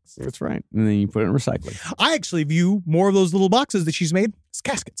the box. That's right. And then you put it in recycling. I actually view more of those little boxes that she's made as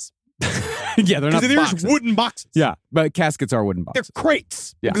caskets. Yeah, they're not boxes. There's wooden boxes. Yeah, but caskets are wooden boxes. They're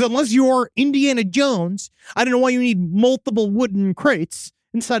crates. Yeah. Because unless you're Indiana Jones, I don't know why you need multiple wooden crates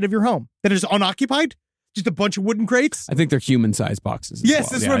inside of your home that is unoccupied. Just a bunch of wooden crates? I think they're human-sized boxes. Yes,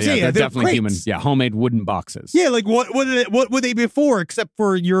 that's what I'm saying. They're definitely crates. human. Yeah, homemade wooden boxes. Yeah, like what would they be for except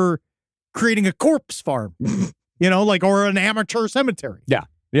for you're creating a corpse farm, or an amateur cemetery.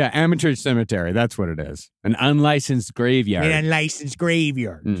 Yeah, amateur cemetery. That's what it is. An unlicensed graveyard. An unlicensed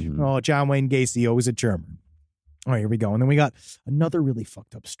graveyard. Mm-hmm. Oh, John Wayne Gacy, always a German. All right, here we go. And then we got another really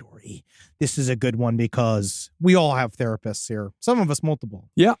fucked up story. This is a good one because we all have therapists here. Some of us multiple.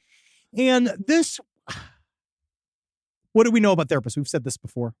 Yeah. And this, what do we know about therapists? We've said this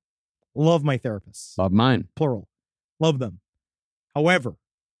before. Love my therapists. Love mine. Plural. Love them. However,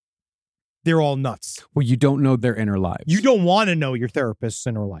 they're all nuts. Well, you don't know their inner lives. You don't want to know your therapist's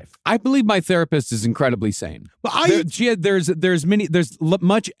inner life. I believe my therapist is incredibly sane. But there's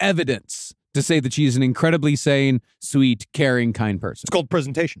much evidence to say that she's an incredibly sane, sweet, caring, kind person. It's called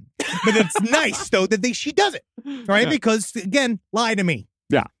presentation. But it's nice, though, that she does it. Right? Yeah. Because, again, lie to me.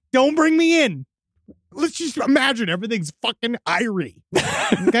 Yeah. Don't bring me in. Let's just imagine everything's fucking irie.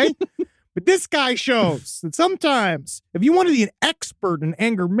 Okay? But this guy shows that sometimes if you want to be an expert in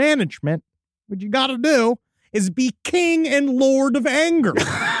anger management, what you got to do is be king and lord of anger.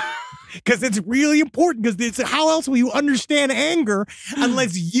 Because it's really important, because how else will you understand anger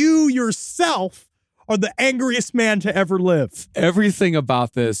unless you yourself are the angriest man to ever live? Everything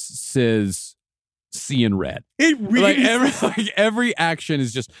about this says seeing red. It really every action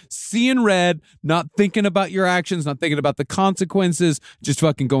is just seeing red, not thinking about your actions, not thinking about the consequences, just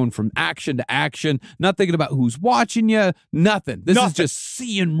fucking going from action to action, not thinking about who's watching you, nothing. This is just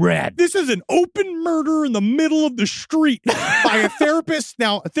seeing red. This is an open murder in the middle of the street by a therapist.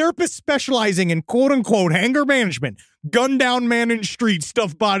 Now, a therapist specializing in quote unquote anger management. Gun down man in street,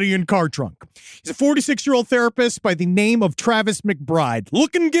 stuffed body in car trunk. He's a 46-year-old therapist by the name of Travis McBride.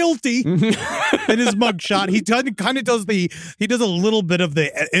 Looking guilty in his mugshot. He kind of does a little bit of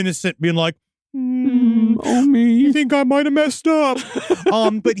the innocent being like, oh me. You think I might have messed up?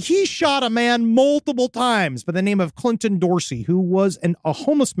 But he shot a man multiple times by the name of Clinton Dorsey, who was a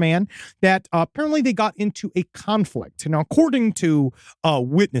homeless man that apparently they got into a conflict. Now, according to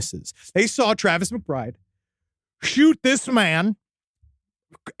witnesses, they saw Travis McBride shoot this man,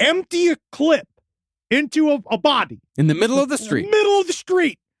 empty a clip into a body. In the middle of the street. Middle of the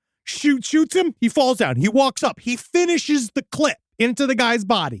street. Shoots him. He falls down. He walks up. He finishes the clip into the guy's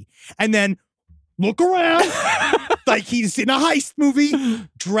body. And then look around like he's in a heist movie,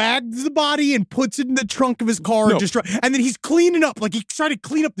 drags the body and puts it in the trunk of his car. And then he's cleaning up. Like he tried to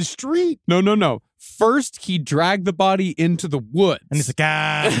clean up the street. No. First, he dragged the body into the woods. And he's like,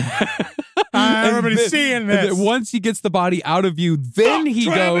 everybody's seeing this. And then once he gets the body out of view, then he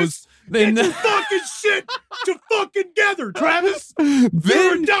Travis, goes. Then get your fucking shit to fucking together, Travis.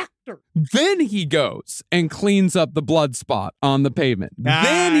 Then after. Then he goes and cleans up the blood spot on the pavement.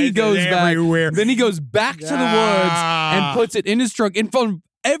 Then he goes back. Then he goes back to the woods and puts it in his truck in front of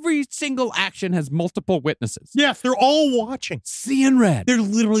every single action has multiple witnesses. Yes, they're all watching. Seeing red. They're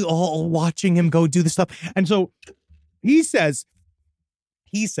literally all watching him go do this stuff. And so he says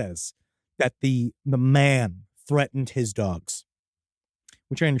that the man threatened his dogs,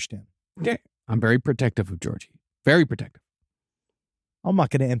 which I understand. Okay. I'm very protective of Georgie. Very protective. I'm not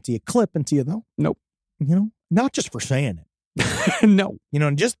going to empty a clip into you, though. Nope. You know, not just for saying it. No. You know,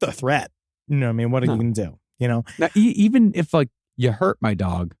 just the threat. You know what I mean? What are you going to do? You know? Now, even if, like, you hurt my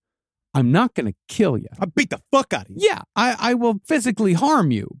dog, I'm not going to kill you. I'll beat the fuck out of you. Yeah, I will physically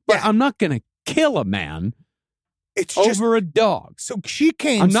harm you, but I'm not going to kill a man it's over just, a dog. So she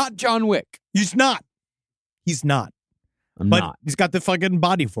came. I'm not John Wick. He's not. He's not. I'm but not. He's got the fucking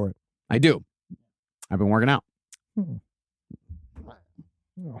body for it. I do. I've been working out.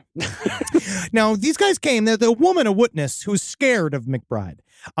 Now, these guys came. The woman, a witness who's scared of McBride,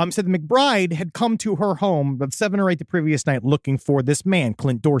 said that McBride had come to her home about 7 or 8 the previous night looking for this man,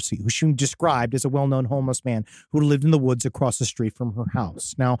 Clint Dorsey, who she described as a well-known homeless man who lived in the woods across the street from her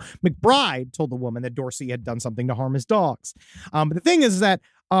house. Now, McBride told the woman that Dorsey had done something to harm his dogs. But the thing is that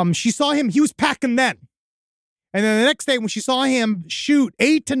she saw him. He was packing then. And then the next day when she saw him shoot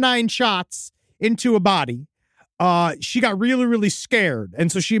 8 to 9 shots into a body, she got really, really scared.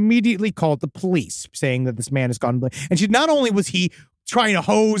 And so she immediately called the police saying that this man has gone. And she not only was he trying to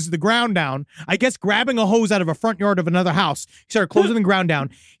hose the ground down, I guess grabbing a hose out of a front yard of another house, he started closing the ground down.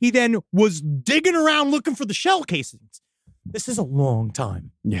 He then was digging around looking for the shell casings. This is a long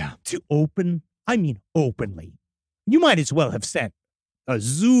time. Yeah. To open, I mean openly. You might as well have sent a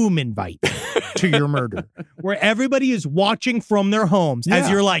Zoom invite to your murder where everybody is watching from their homes as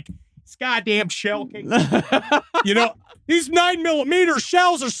you're like, this goddamn shell case. You know, these 9mm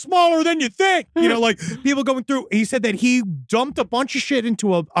shells are smaller than you think. You know, like people going through. He said that he dumped a bunch of shit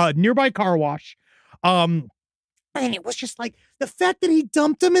into a nearby car wash. And it was just like the fact that he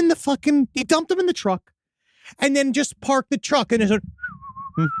dumped them in the truck and then just parked the truck and it's like,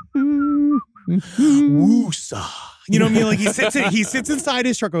 woosa. You know what I mean? Like he sits inside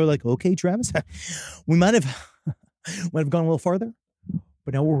his truck. We're like, okay, Travis, we might have gone a little farther,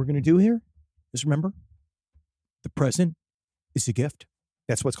 but now what we're going to do here is remember, the present is a gift.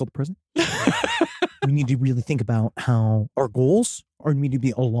 That's what's called the present. We need to really think about how our goals are need to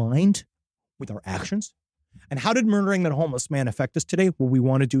be aligned with our actions. And how did murdering that homeless man affect us today? What we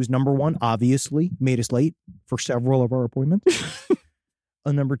want to do is, number one, obviously made us late for several of our appointments.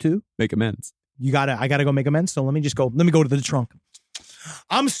 Number two, make amends. I gotta go make amends. So let me go to the trunk.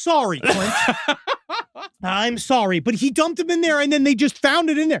 I'm sorry, Clint. I'm sorry, but he dumped him in there and then they just found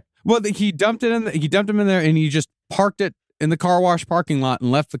it in there. Well, he dumped him in there and he just parked it in the car wash parking lot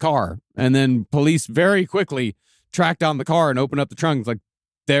and left the car. And then police very quickly tracked down the car and opened up the trunk. It's like,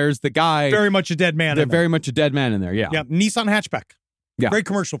 there's the guy. Very much a dead man. They're very much a dead man in there. Yeah. Yeah. Nissan hatchback. Yeah. Great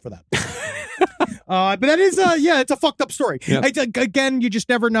commercial for that. But that is, it's a fucked up story. Yeah. Again, you just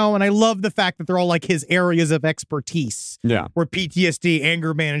never know. And I love the fact that they're all like his areas of expertise. Yeah. Where PTSD,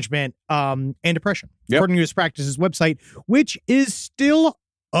 anger management, and depression. Yep. According to his practice's website, which is still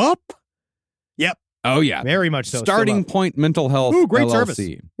up. Yep. Oh, yeah. Very much so. Starting Point Mental Health. Ooh, great LLC. service.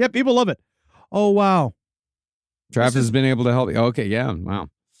 Yeah, people love it. Oh, wow. Travis has been able to help you. Okay, yeah. Wow.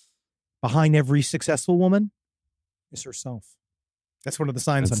 Behind every successful woman is herself. That's one of the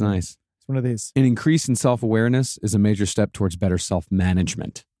signs. That's nice. It's one of these. An increase in self-awareness is a major step towards better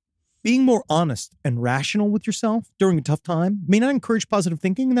self-management. Being more honest and rational with yourself during a tough time may not encourage positive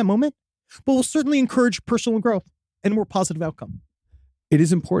thinking in that moment, but will certainly encourage personal growth and a more positive outcome. It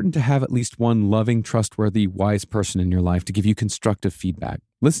is important to have at least one loving, trustworthy, wise person in your life to give you constructive feedback.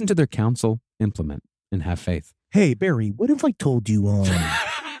 Listen to their counsel, implement, and have faith. Hey, Barry, what if I told you,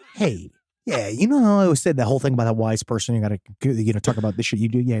 hey, yeah, you know how I always said that whole thing about that wise person? You got to, talk about the shit you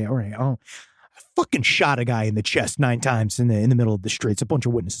do. Yeah, all right. Oh, I fucking shot a guy in the chest 9 times in the middle of the streets. A bunch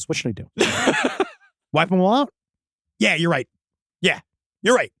of witnesses. What should I do? Wipe them all out? Yeah, you're right. Yeah,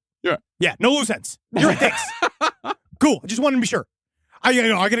 you're right. Yeah, no loose ends. You're right. Thanks. Cool. I just wanted to be sure. I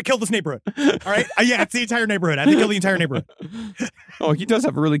got to kill this neighborhood. All right. Yeah, it's the entire neighborhood. I have to kill the entire neighborhood. Oh, he does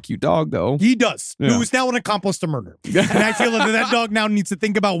have a really cute dog, though. He does. Yeah. Who is now an accomplice to murder. And I feel that dog now needs to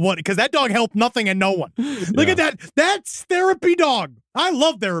think about because that dog helped nothing and no one. Look at that. That's therapy dog. I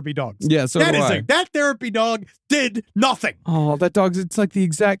love therapy dogs. Yeah, so do I. That therapy dog did nothing. Oh, that dog's, it's like the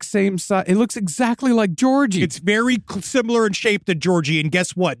exact same size. It looks exactly like Georgie. It's very similar in shape to Georgie, and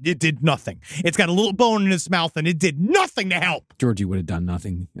guess what? It did nothing. It's got a little bone in its mouth, and it did nothing to help. Georgie would have done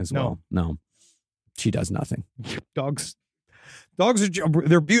nothing as well. No. She does nothing. Dogs Dogs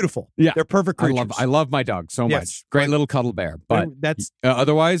they're beautiful. Yeah. They're perfect creatures. I love my dog so much. Great little cuddle bear. But that's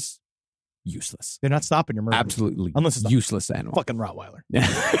otherwise, useless. They're not stopping your murder. Absolutely. Unless it's useless animal. Fucking Rottweiler.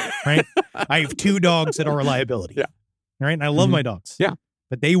 Right? I have 2 dogs that are a liability. Yeah. Right? And I love my dogs. Yeah.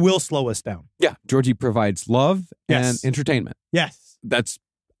 But they will slow us down. Yeah. Georgie provides love and entertainment. Yes. That's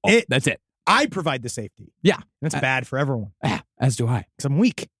it. I provide the safety. Yeah. That's bad for everyone. As do I. Because I'm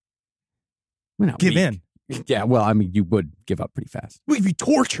weak. Give in. Yeah, well, I mean, you would give up pretty fast. Well, if you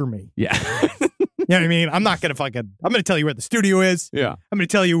torture me. Yeah. You know what I mean? I'm not going to I'm going to tell you where the studio is. Yeah. I'm going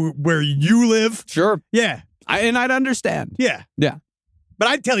to tell you where you live. Sure. Yeah. And I'd understand. Yeah. Yeah. But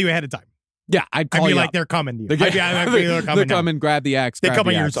I'd tell you ahead of time. Yeah, I'd call you like up. They're coming to you. They're coming, grab the axe. They grab come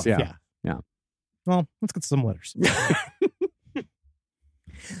the on yours axe. off. Yeah. Well, let's get some letters.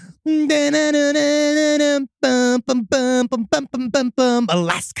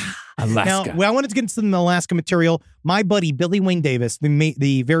 Alaska. Now, I wanted to get into some Alaska material. My buddy, Billy Wayne Davis,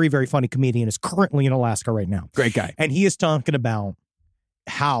 the very, very funny comedian, is currently in Alaska right now. Great guy. And he is talking about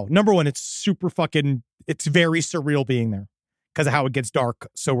how, number one, it's very surreal being there because of how it gets dark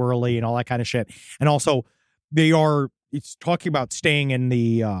so early and all that kind of shit. And also, it's talking about staying in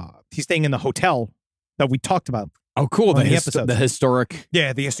he's staying in the hotel that we talked about. Oh, cool. The historic.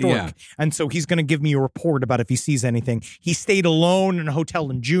 Yeah, the historic. Yeah. And so he's going to give me a report about if he sees anything. He stayed alone in a hotel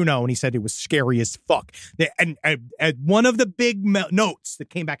in Juneau, and he said it was scary as fuck. And one of the big notes that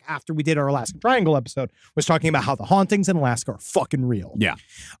came back after we did our Alaska Triangle episode was talking about how the hauntings in Alaska are fucking real. Yeah.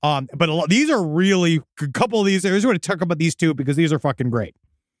 But these are really, a couple of these, I just want to talk about these two because these are fucking great.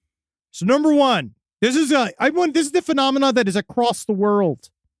 So number one, this is the phenomena that is across the world.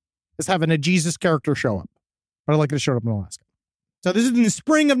 Is having a Jesus character show up. But I like it to show up in Alaska. So this is in the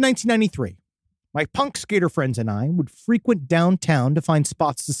spring of 1993. My punk skater friends and I would frequent downtown to find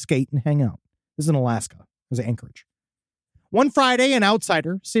spots to skate and hang out. This is in Alaska. It was Anchorage. One Friday, an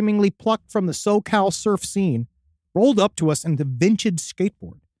outsider, seemingly plucked from the SoCal surf scene, rolled up to us in the vintage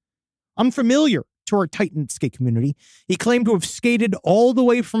skateboard. Unfamiliar to our tight-knit skate community, he claimed to have skated all the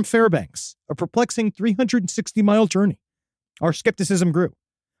way from Fairbanks, a perplexing 360-mile journey. Our skepticism grew,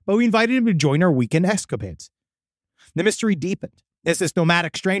 but we invited him to join our weekend escapades. The mystery deepened as this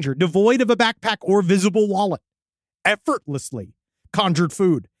nomadic stranger, devoid of a backpack or visible wallet, effortlessly conjured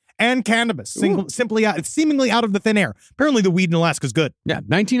food and cannabis, seemingly out of the thin air. Apparently, the weed in Alaska is good. Yeah,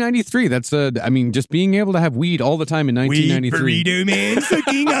 1993. That's just being able to have weed all the time in 1993. Weed burrito man,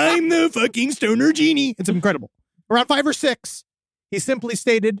 I'm the fucking stoner genie. It's incredible. Around 5 or 6, he simply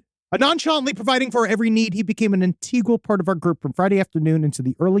stated, nonchalantly providing for every need, he became an integral part of our group from Friday afternoon into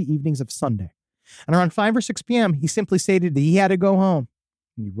the early evenings of Sunday. And around 5 or 6 p.m., he simply stated that he had to go home,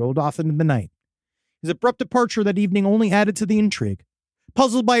 and he rolled off into the night. His abrupt departure that evening only added to the intrigue.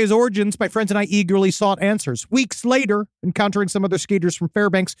 Puzzled by his origins, my friends and I eagerly sought answers. Weeks later, encountering some other skaters from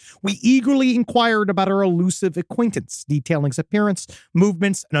Fairbanks, we eagerly inquired about our elusive acquaintance, detailing his appearance,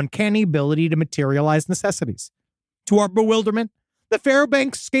 movements, and uncanny ability to materialize necessities. To our bewilderment, the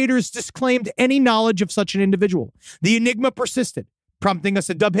Fairbanks skaters disclaimed any knowledge of such an individual. The enigma persisted, prompting us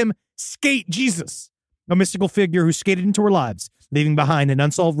to dub him Skate Jesus, a mystical figure who skated into our lives, leaving behind an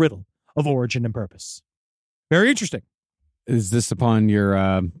unsolved riddle of origin and purpose. Very interesting. Is this upon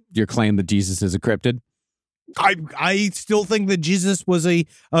your claim that Jesus is a cryptid? I still think that Jesus was a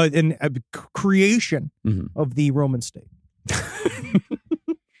creation of the Roman state.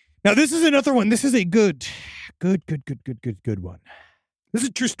 Now, this is another one. This is a good one. This is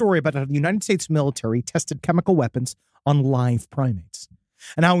a true story about how the United States military tested chemical weapons on live primates,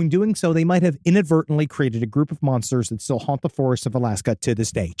 and how in doing so, they might have inadvertently created a group of monsters that still haunt the forests of Alaska to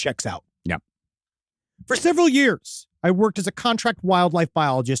this day. Checks out. Yep. For several years, I worked as a contract wildlife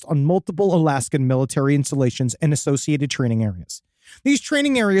biologist on multiple Alaskan military installations and associated training areas. These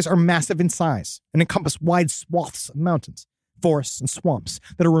training areas are massive in size and encompass wide swaths of mountains, forests, and swamps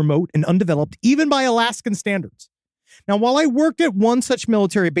that are remote and undeveloped even by Alaskan standards. Now, while I worked at one such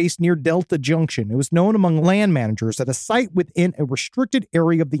military base near Delta Junction, it was known among land managers that a site within a restricted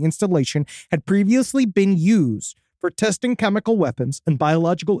area of the installation had previously been used for testing chemical weapons and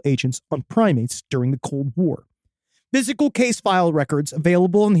biological agents on primates during the Cold War. Physical case file records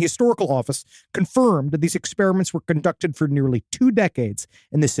available in the historical office confirmed that these experiments were conducted for nearly 2 decades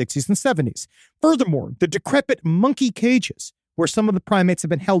in the 60s and 70s. Furthermore, the decrepit monkey cages where some of the primates had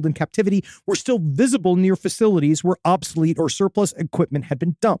been held in captivity were still visible near facilities where obsolete or surplus equipment had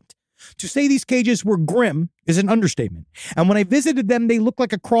been dumped. To say these cages were grim is an understatement. And when I visited them, they looked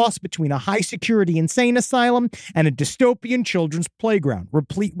like a cross between a high-security insane asylum and a dystopian children's playground,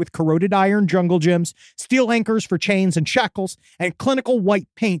 replete with corroded iron jungle gyms, steel anchors for chains and shackles, and clinical white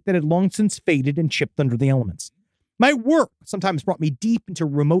paint that had long since faded and chipped under the elements. My work sometimes brought me deep into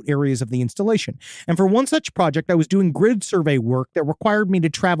remote areas of the installation, and for one such project, I was doing grid survey work that required me to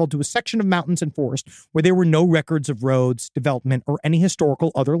travel to a section of mountains and forest where there were no records of roads, development, or any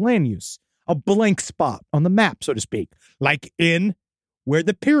historical other land use. A blank spot on the map, so to speak, like in where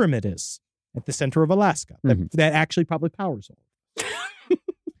the pyramid is at the center of Alaska, that actually probably powers all.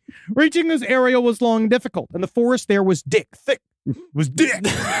 Reaching this area was long and difficult, and the forest there was thick. Was dick.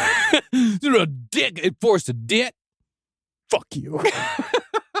 A dick. It forced a dick. Fuck you.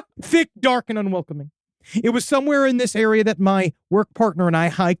 Thick, dark, and unwelcoming. It was somewhere in this area that my work partner and I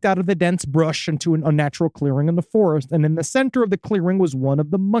hiked out of the dense brush into an unnatural clearing in the forest, and in the center of the clearing was one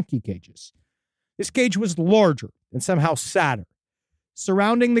of the monkey cages. This cage was larger and somehow sadder.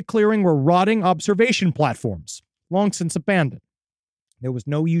 Surrounding the clearing were rotting observation platforms, long since abandoned. There was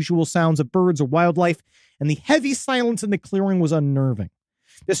no usual sounds of birds or wildlife, and the heavy silence in the clearing was unnerving.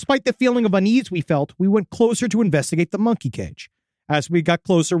 Despite the feeling of unease we felt, we went closer to investigate the monkey cage. As we got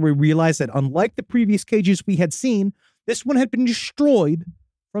closer, we realized that unlike the previous cages we had seen, this one had been destroyed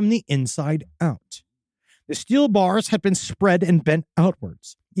from the inside out. The steel bars had been spread and bent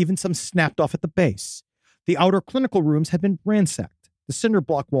outwards, even some snapped off at the base. The outer clinical rooms had been ransacked. The cinder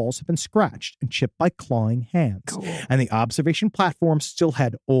block walls had been scratched and chipped by clawing hands. Cool. And the observation platforms still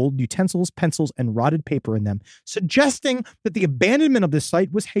had old utensils, pencils, and rotted paper in them, suggesting that the abandonment of this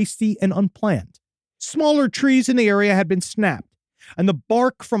site was hasty and unplanned. Smaller trees in the area had been snapped, and the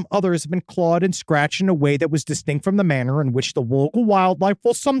bark from others had been clawed and scratched in a way that was distinct from the manner in which the local wildlife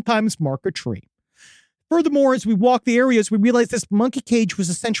will sometimes mark a tree. Furthermore, as we walked the areas, we realized this monkey cage was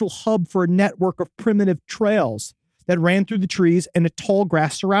a central hub for a network of primitive trails that ran through the trees and the tall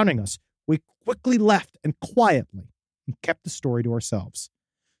grass surrounding us. We quickly left and quietly kept the story to ourselves.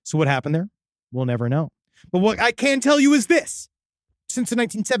 So what happened there? We'll never know. But what I can tell you is this. Since the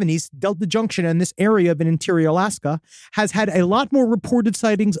 1970s, Delta Junction and this area of interior Alaska has had a lot more reported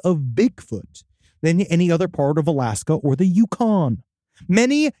sightings of Bigfoot than any other part of Alaska or the Yukon.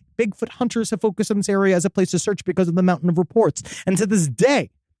 Many Bigfoot hunters have focused on this area as a place to search because of the mountain of reports. And to this day,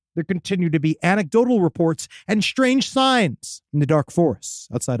 there continue to be anecdotal reports and strange signs in the dark forests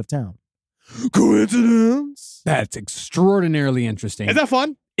outside of town. Coincidence? That's extraordinarily interesting. Is that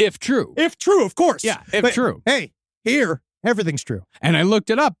fun? If true. If true, of course. Yeah, if true. Hey, here, everything's true. And I looked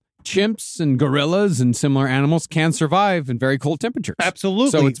it up. Chimps and gorillas and similar animals can survive in very cold temperatures.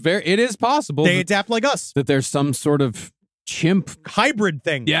 Absolutely. So it is possible. They adapt like us. That there's some sort of chimp hybrid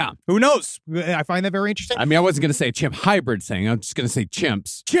thing. Yeah. Who knows? I find that very interesting. I mean, I wasn't going to say chimp hybrid thing. I was just going to say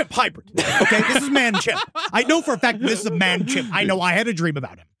chimps. Chimp hybrid. Okay, this is man chimp. I know for a fact this is a man chimp. I know I had a dream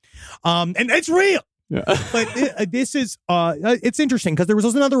about him. And it's real. Yeah. But this is, it's interesting because there was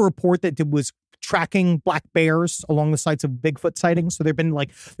another report that was tracking black bears along the sites of Bigfoot sightings. So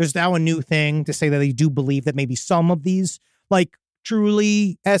there's now a new thing to say that they do believe that maybe some of these,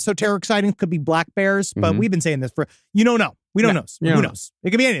 truly esoteric sightings could be black bears, but we've been saying this for, We don't know. Who knows? It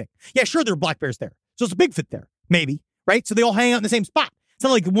could be anything. Yeah, sure, there are black bears there. So it's a Bigfoot there, maybe, right? So they all hang out in the same spot. It's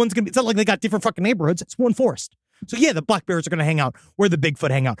not like it's not like they got different fucking neighborhoods. It's one forest. So yeah, the black bears are going to hang out where the Bigfoot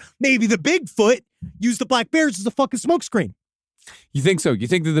hang out. Maybe the Bigfoot used the black bears as a fucking smokescreen. You think so? You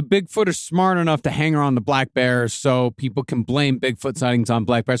think that the Bigfoot are smart enough to hang around the black bears so people can blame Bigfoot sightings on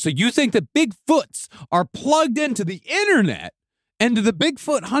black bears? So you think that Bigfoots are plugged into the internet and to the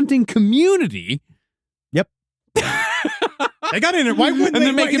Bigfoot hunting community? Yep. They got internet. Why wouldn't and they?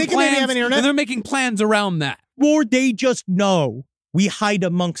 They're making plans, have an internet? And they're making plans around that. Or they just know we hide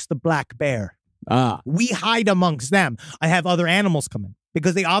amongst the black bear. We hide amongst them. I have other animals come in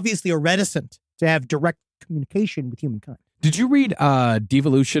because they obviously are reticent to have direct communication with humankind. Did you read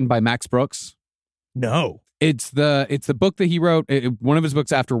Devolution by Max Brooks? No. It's the book that he wrote, one of his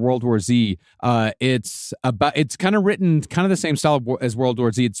books after World War Z. It's kind of written kind of the same style as World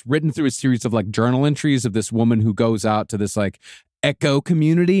War Z. It's written through a series of journal entries of this woman who goes out to this echo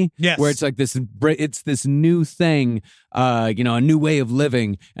community, yes, where it's it's this new thing, a new way of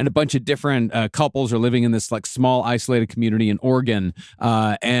living, and a bunch of different couples are living in this small isolated community in Oregon,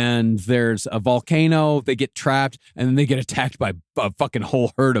 and there's a volcano, they get trapped, and then they get attacked by a fucking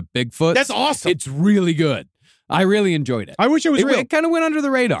whole herd of Bigfoot. That's awesome. It's really good. I really enjoyed it. I wish it was real. It kind of went under the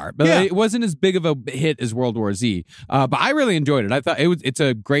radar, but it wasn't as big of a hit as World War Z. But I really enjoyed it. I thought it's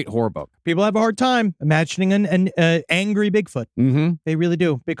a great horror book. People have a hard time imagining an angry Bigfoot. Mm-hmm. They really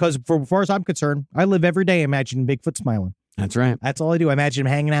do. Because as far as I'm concerned, I live every day imagining Bigfoot smiling. That's right. That's all I do. I imagine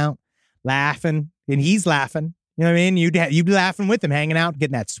him hanging out, laughing, and he's laughing. You know what I mean? You'd be laughing with him, hanging out,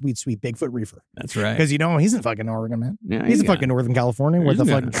 getting that sweet, sweet Bigfoot reefer. That's right. Because he's in fucking Oregon, man. Yeah, he's in fucking Northern California. Where the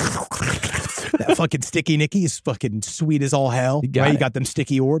fuck? That fucking sticky Nicky is fucking sweet as all hell. You got them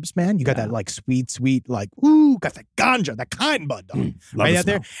sticky orbs, man. You got that like sweet, like, ooh, got that ganja, that kind bud, dog. Right out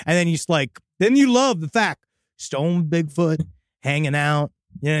there. And then you just like, then you love the fact, stone Bigfoot, hanging out.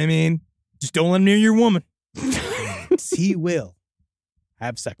 You know what I mean? Just don't let him near your woman. He will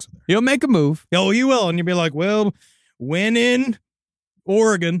have sex with her. He'll make a move. Oh, he will. And you'll be like, well, when in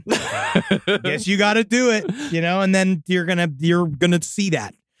Oregon, guess you got to do it, you know, and then you're gonna see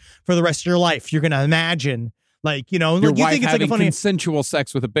that for the rest of your life. You're gonna imagine, like, you know, your like you wife think it's having like a funny consensual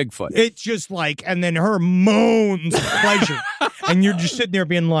sex with a Bigfoot. It's just like, and then her moans of pleasure, and you're just sitting there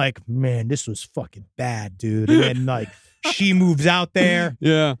being like, man, this was fucking bad, dude. And then like she moves out there,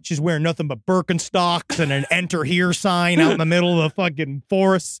 yeah, she's wearing nothing but Birkenstocks and an "Enter Here" sign out in the middle of the fucking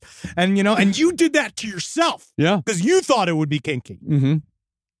forest, and you know, and you did that to yourself, yeah, because you thought it would be kinky. Mm-hmm.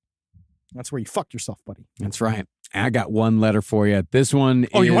 That's where you fucked yourself, buddy. That's right. I got one letter for you. This one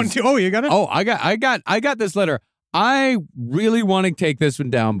is... you want to? Oh, you got it? Oh, I got this letter. I really want to take this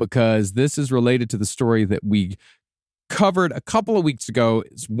one down because this is related to the story that we covered a couple of weeks ago.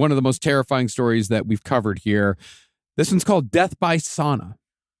 It's one of the most terrifying stories that we've covered here. This one's called Death by Sauna.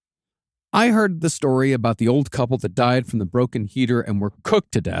 I heard the story about the old couple that died from the broken heater and were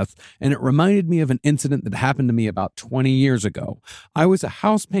cooked to death, and it reminded me of an incident that happened to me about 20 years ago. I was a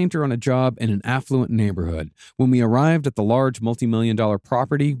house painter on a job in an affluent neighborhood. When we arrived at the large multi-million-dollar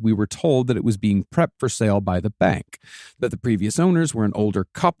property, we were told that it was being prepped for sale by the bank, that the previous owners were an older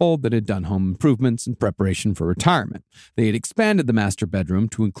couple that had done home improvements in preparation for retirement. They had expanded the master bedroom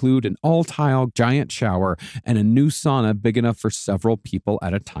to include an all-tile giant shower and a new sauna big enough for several people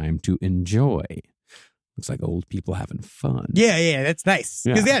at a time to enjoy. Looks like old people having fun. Yeah, that's nice.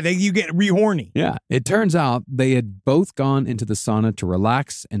 Because, you get re-horny. Yeah, it turns out they had both gone into the sauna to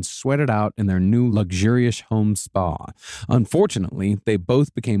relax and sweat it out in their new luxurious home spa. Unfortunately, they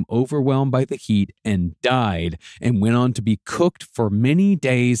both became overwhelmed by the heat and died and went on to be cooked for many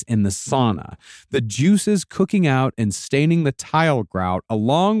days in the sauna. The juices cooking out and staining the tile grout,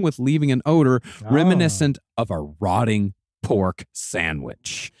 along with leaving an odor reminiscent of a rotting pork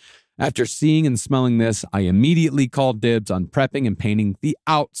sandwich. After seeing and smelling this, I immediately called dibs on prepping and painting the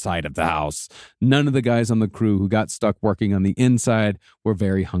outside of the house. None of the guys on the crew who got stuck working on the inside were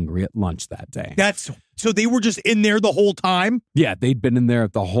very hungry at lunch that day. So they were just in there the whole time? Yeah, they'd been in there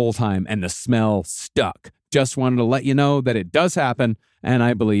the whole time, and the smell stuck. Just wanted to let you know that it does happen, and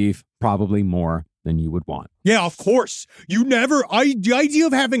I believe probably more than you would want. Yeah, of course. The idea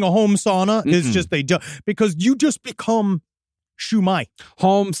of having a home sauna is just because you just become shumai.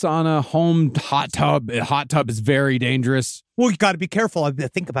 Home sauna, home hot tub. A hot tub is very dangerous. Well, you got to be careful. I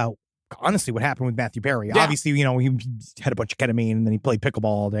think about, honestly, what happened with Matthew Perry. Yeah. Obviously, you know, he had a bunch of ketamine, and then he played pickleball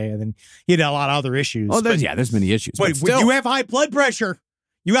all day, and then he had a lot of other issues. Oh, there's many issues. Wait, when you have high blood pressure,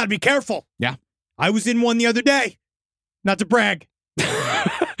 you got to be careful. Yeah. I was in one the other day. Not to brag.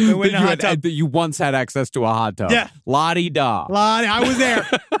 You once had access to a hot tub. Yeah. La-di-da. I was there.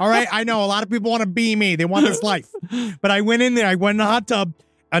 All right. I know a lot of people want to be me. They want this life. But I went in there. I went in the hot tub,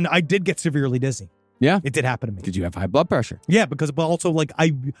 and I did get severely dizzy. Yeah. It did happen to me. Did you have high blood pressure? Yeah, but also, like,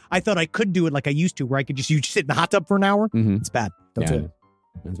 I thought I could do it like I used to, where I could just sit in the hot tub for an hour. Mm-hmm. It's bad. Don't do it.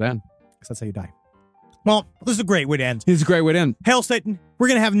 It's bad. Because that's how you die. Well, this is a great way to end. This is a great way to end. Hail Satan. We're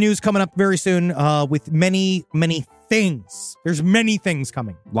going to have news coming up very soon with many, many things. There's many things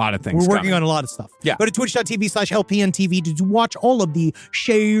coming. A lot of things. We're working on a lot of stuff. Yeah. Go to twitch.tv/LPNTV to watch all of the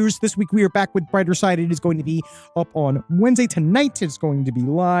shares. This week we are back with Brighter Side. It is going to be up on Wednesday tonight. It's going to be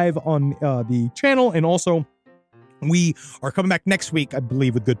live on the channel. And also, we are coming back next week, I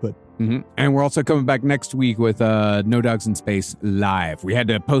believe, with Good Bud. Mm-hmm. And we're also coming back next week with No Dogs in Space live. We had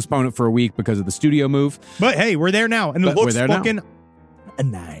to postpone it for a week because of the studio move. But hey, we're there now. And it looks fucking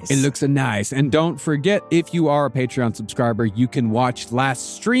nice. It looks nice. And don't forget, if you are a Patreon subscriber, you can watch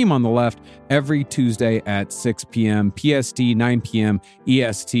Last Stream on the Left every Tuesday at 6 p.m. PST, 9 p.m.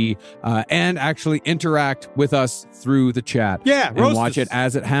 EST, and actually interact with us through the chat. Yeah, and watch it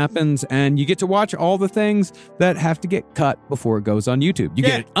as it happens. And you get to watch all the things that have to get cut before it goes on YouTube. You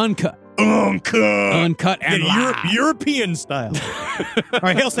get it uncut. Uncut and European style. All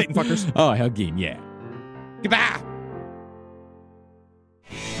right, hail Satan, fuckers. Oh, hell, yeah. Goodbye.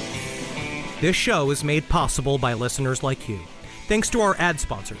 This show is made possible by listeners like you. Thanks to our ad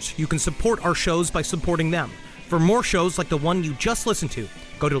sponsors, you can support our shows by supporting them. For more shows like the one you just listened to,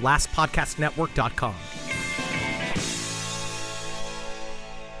 go to lastpodcastnetwork.com.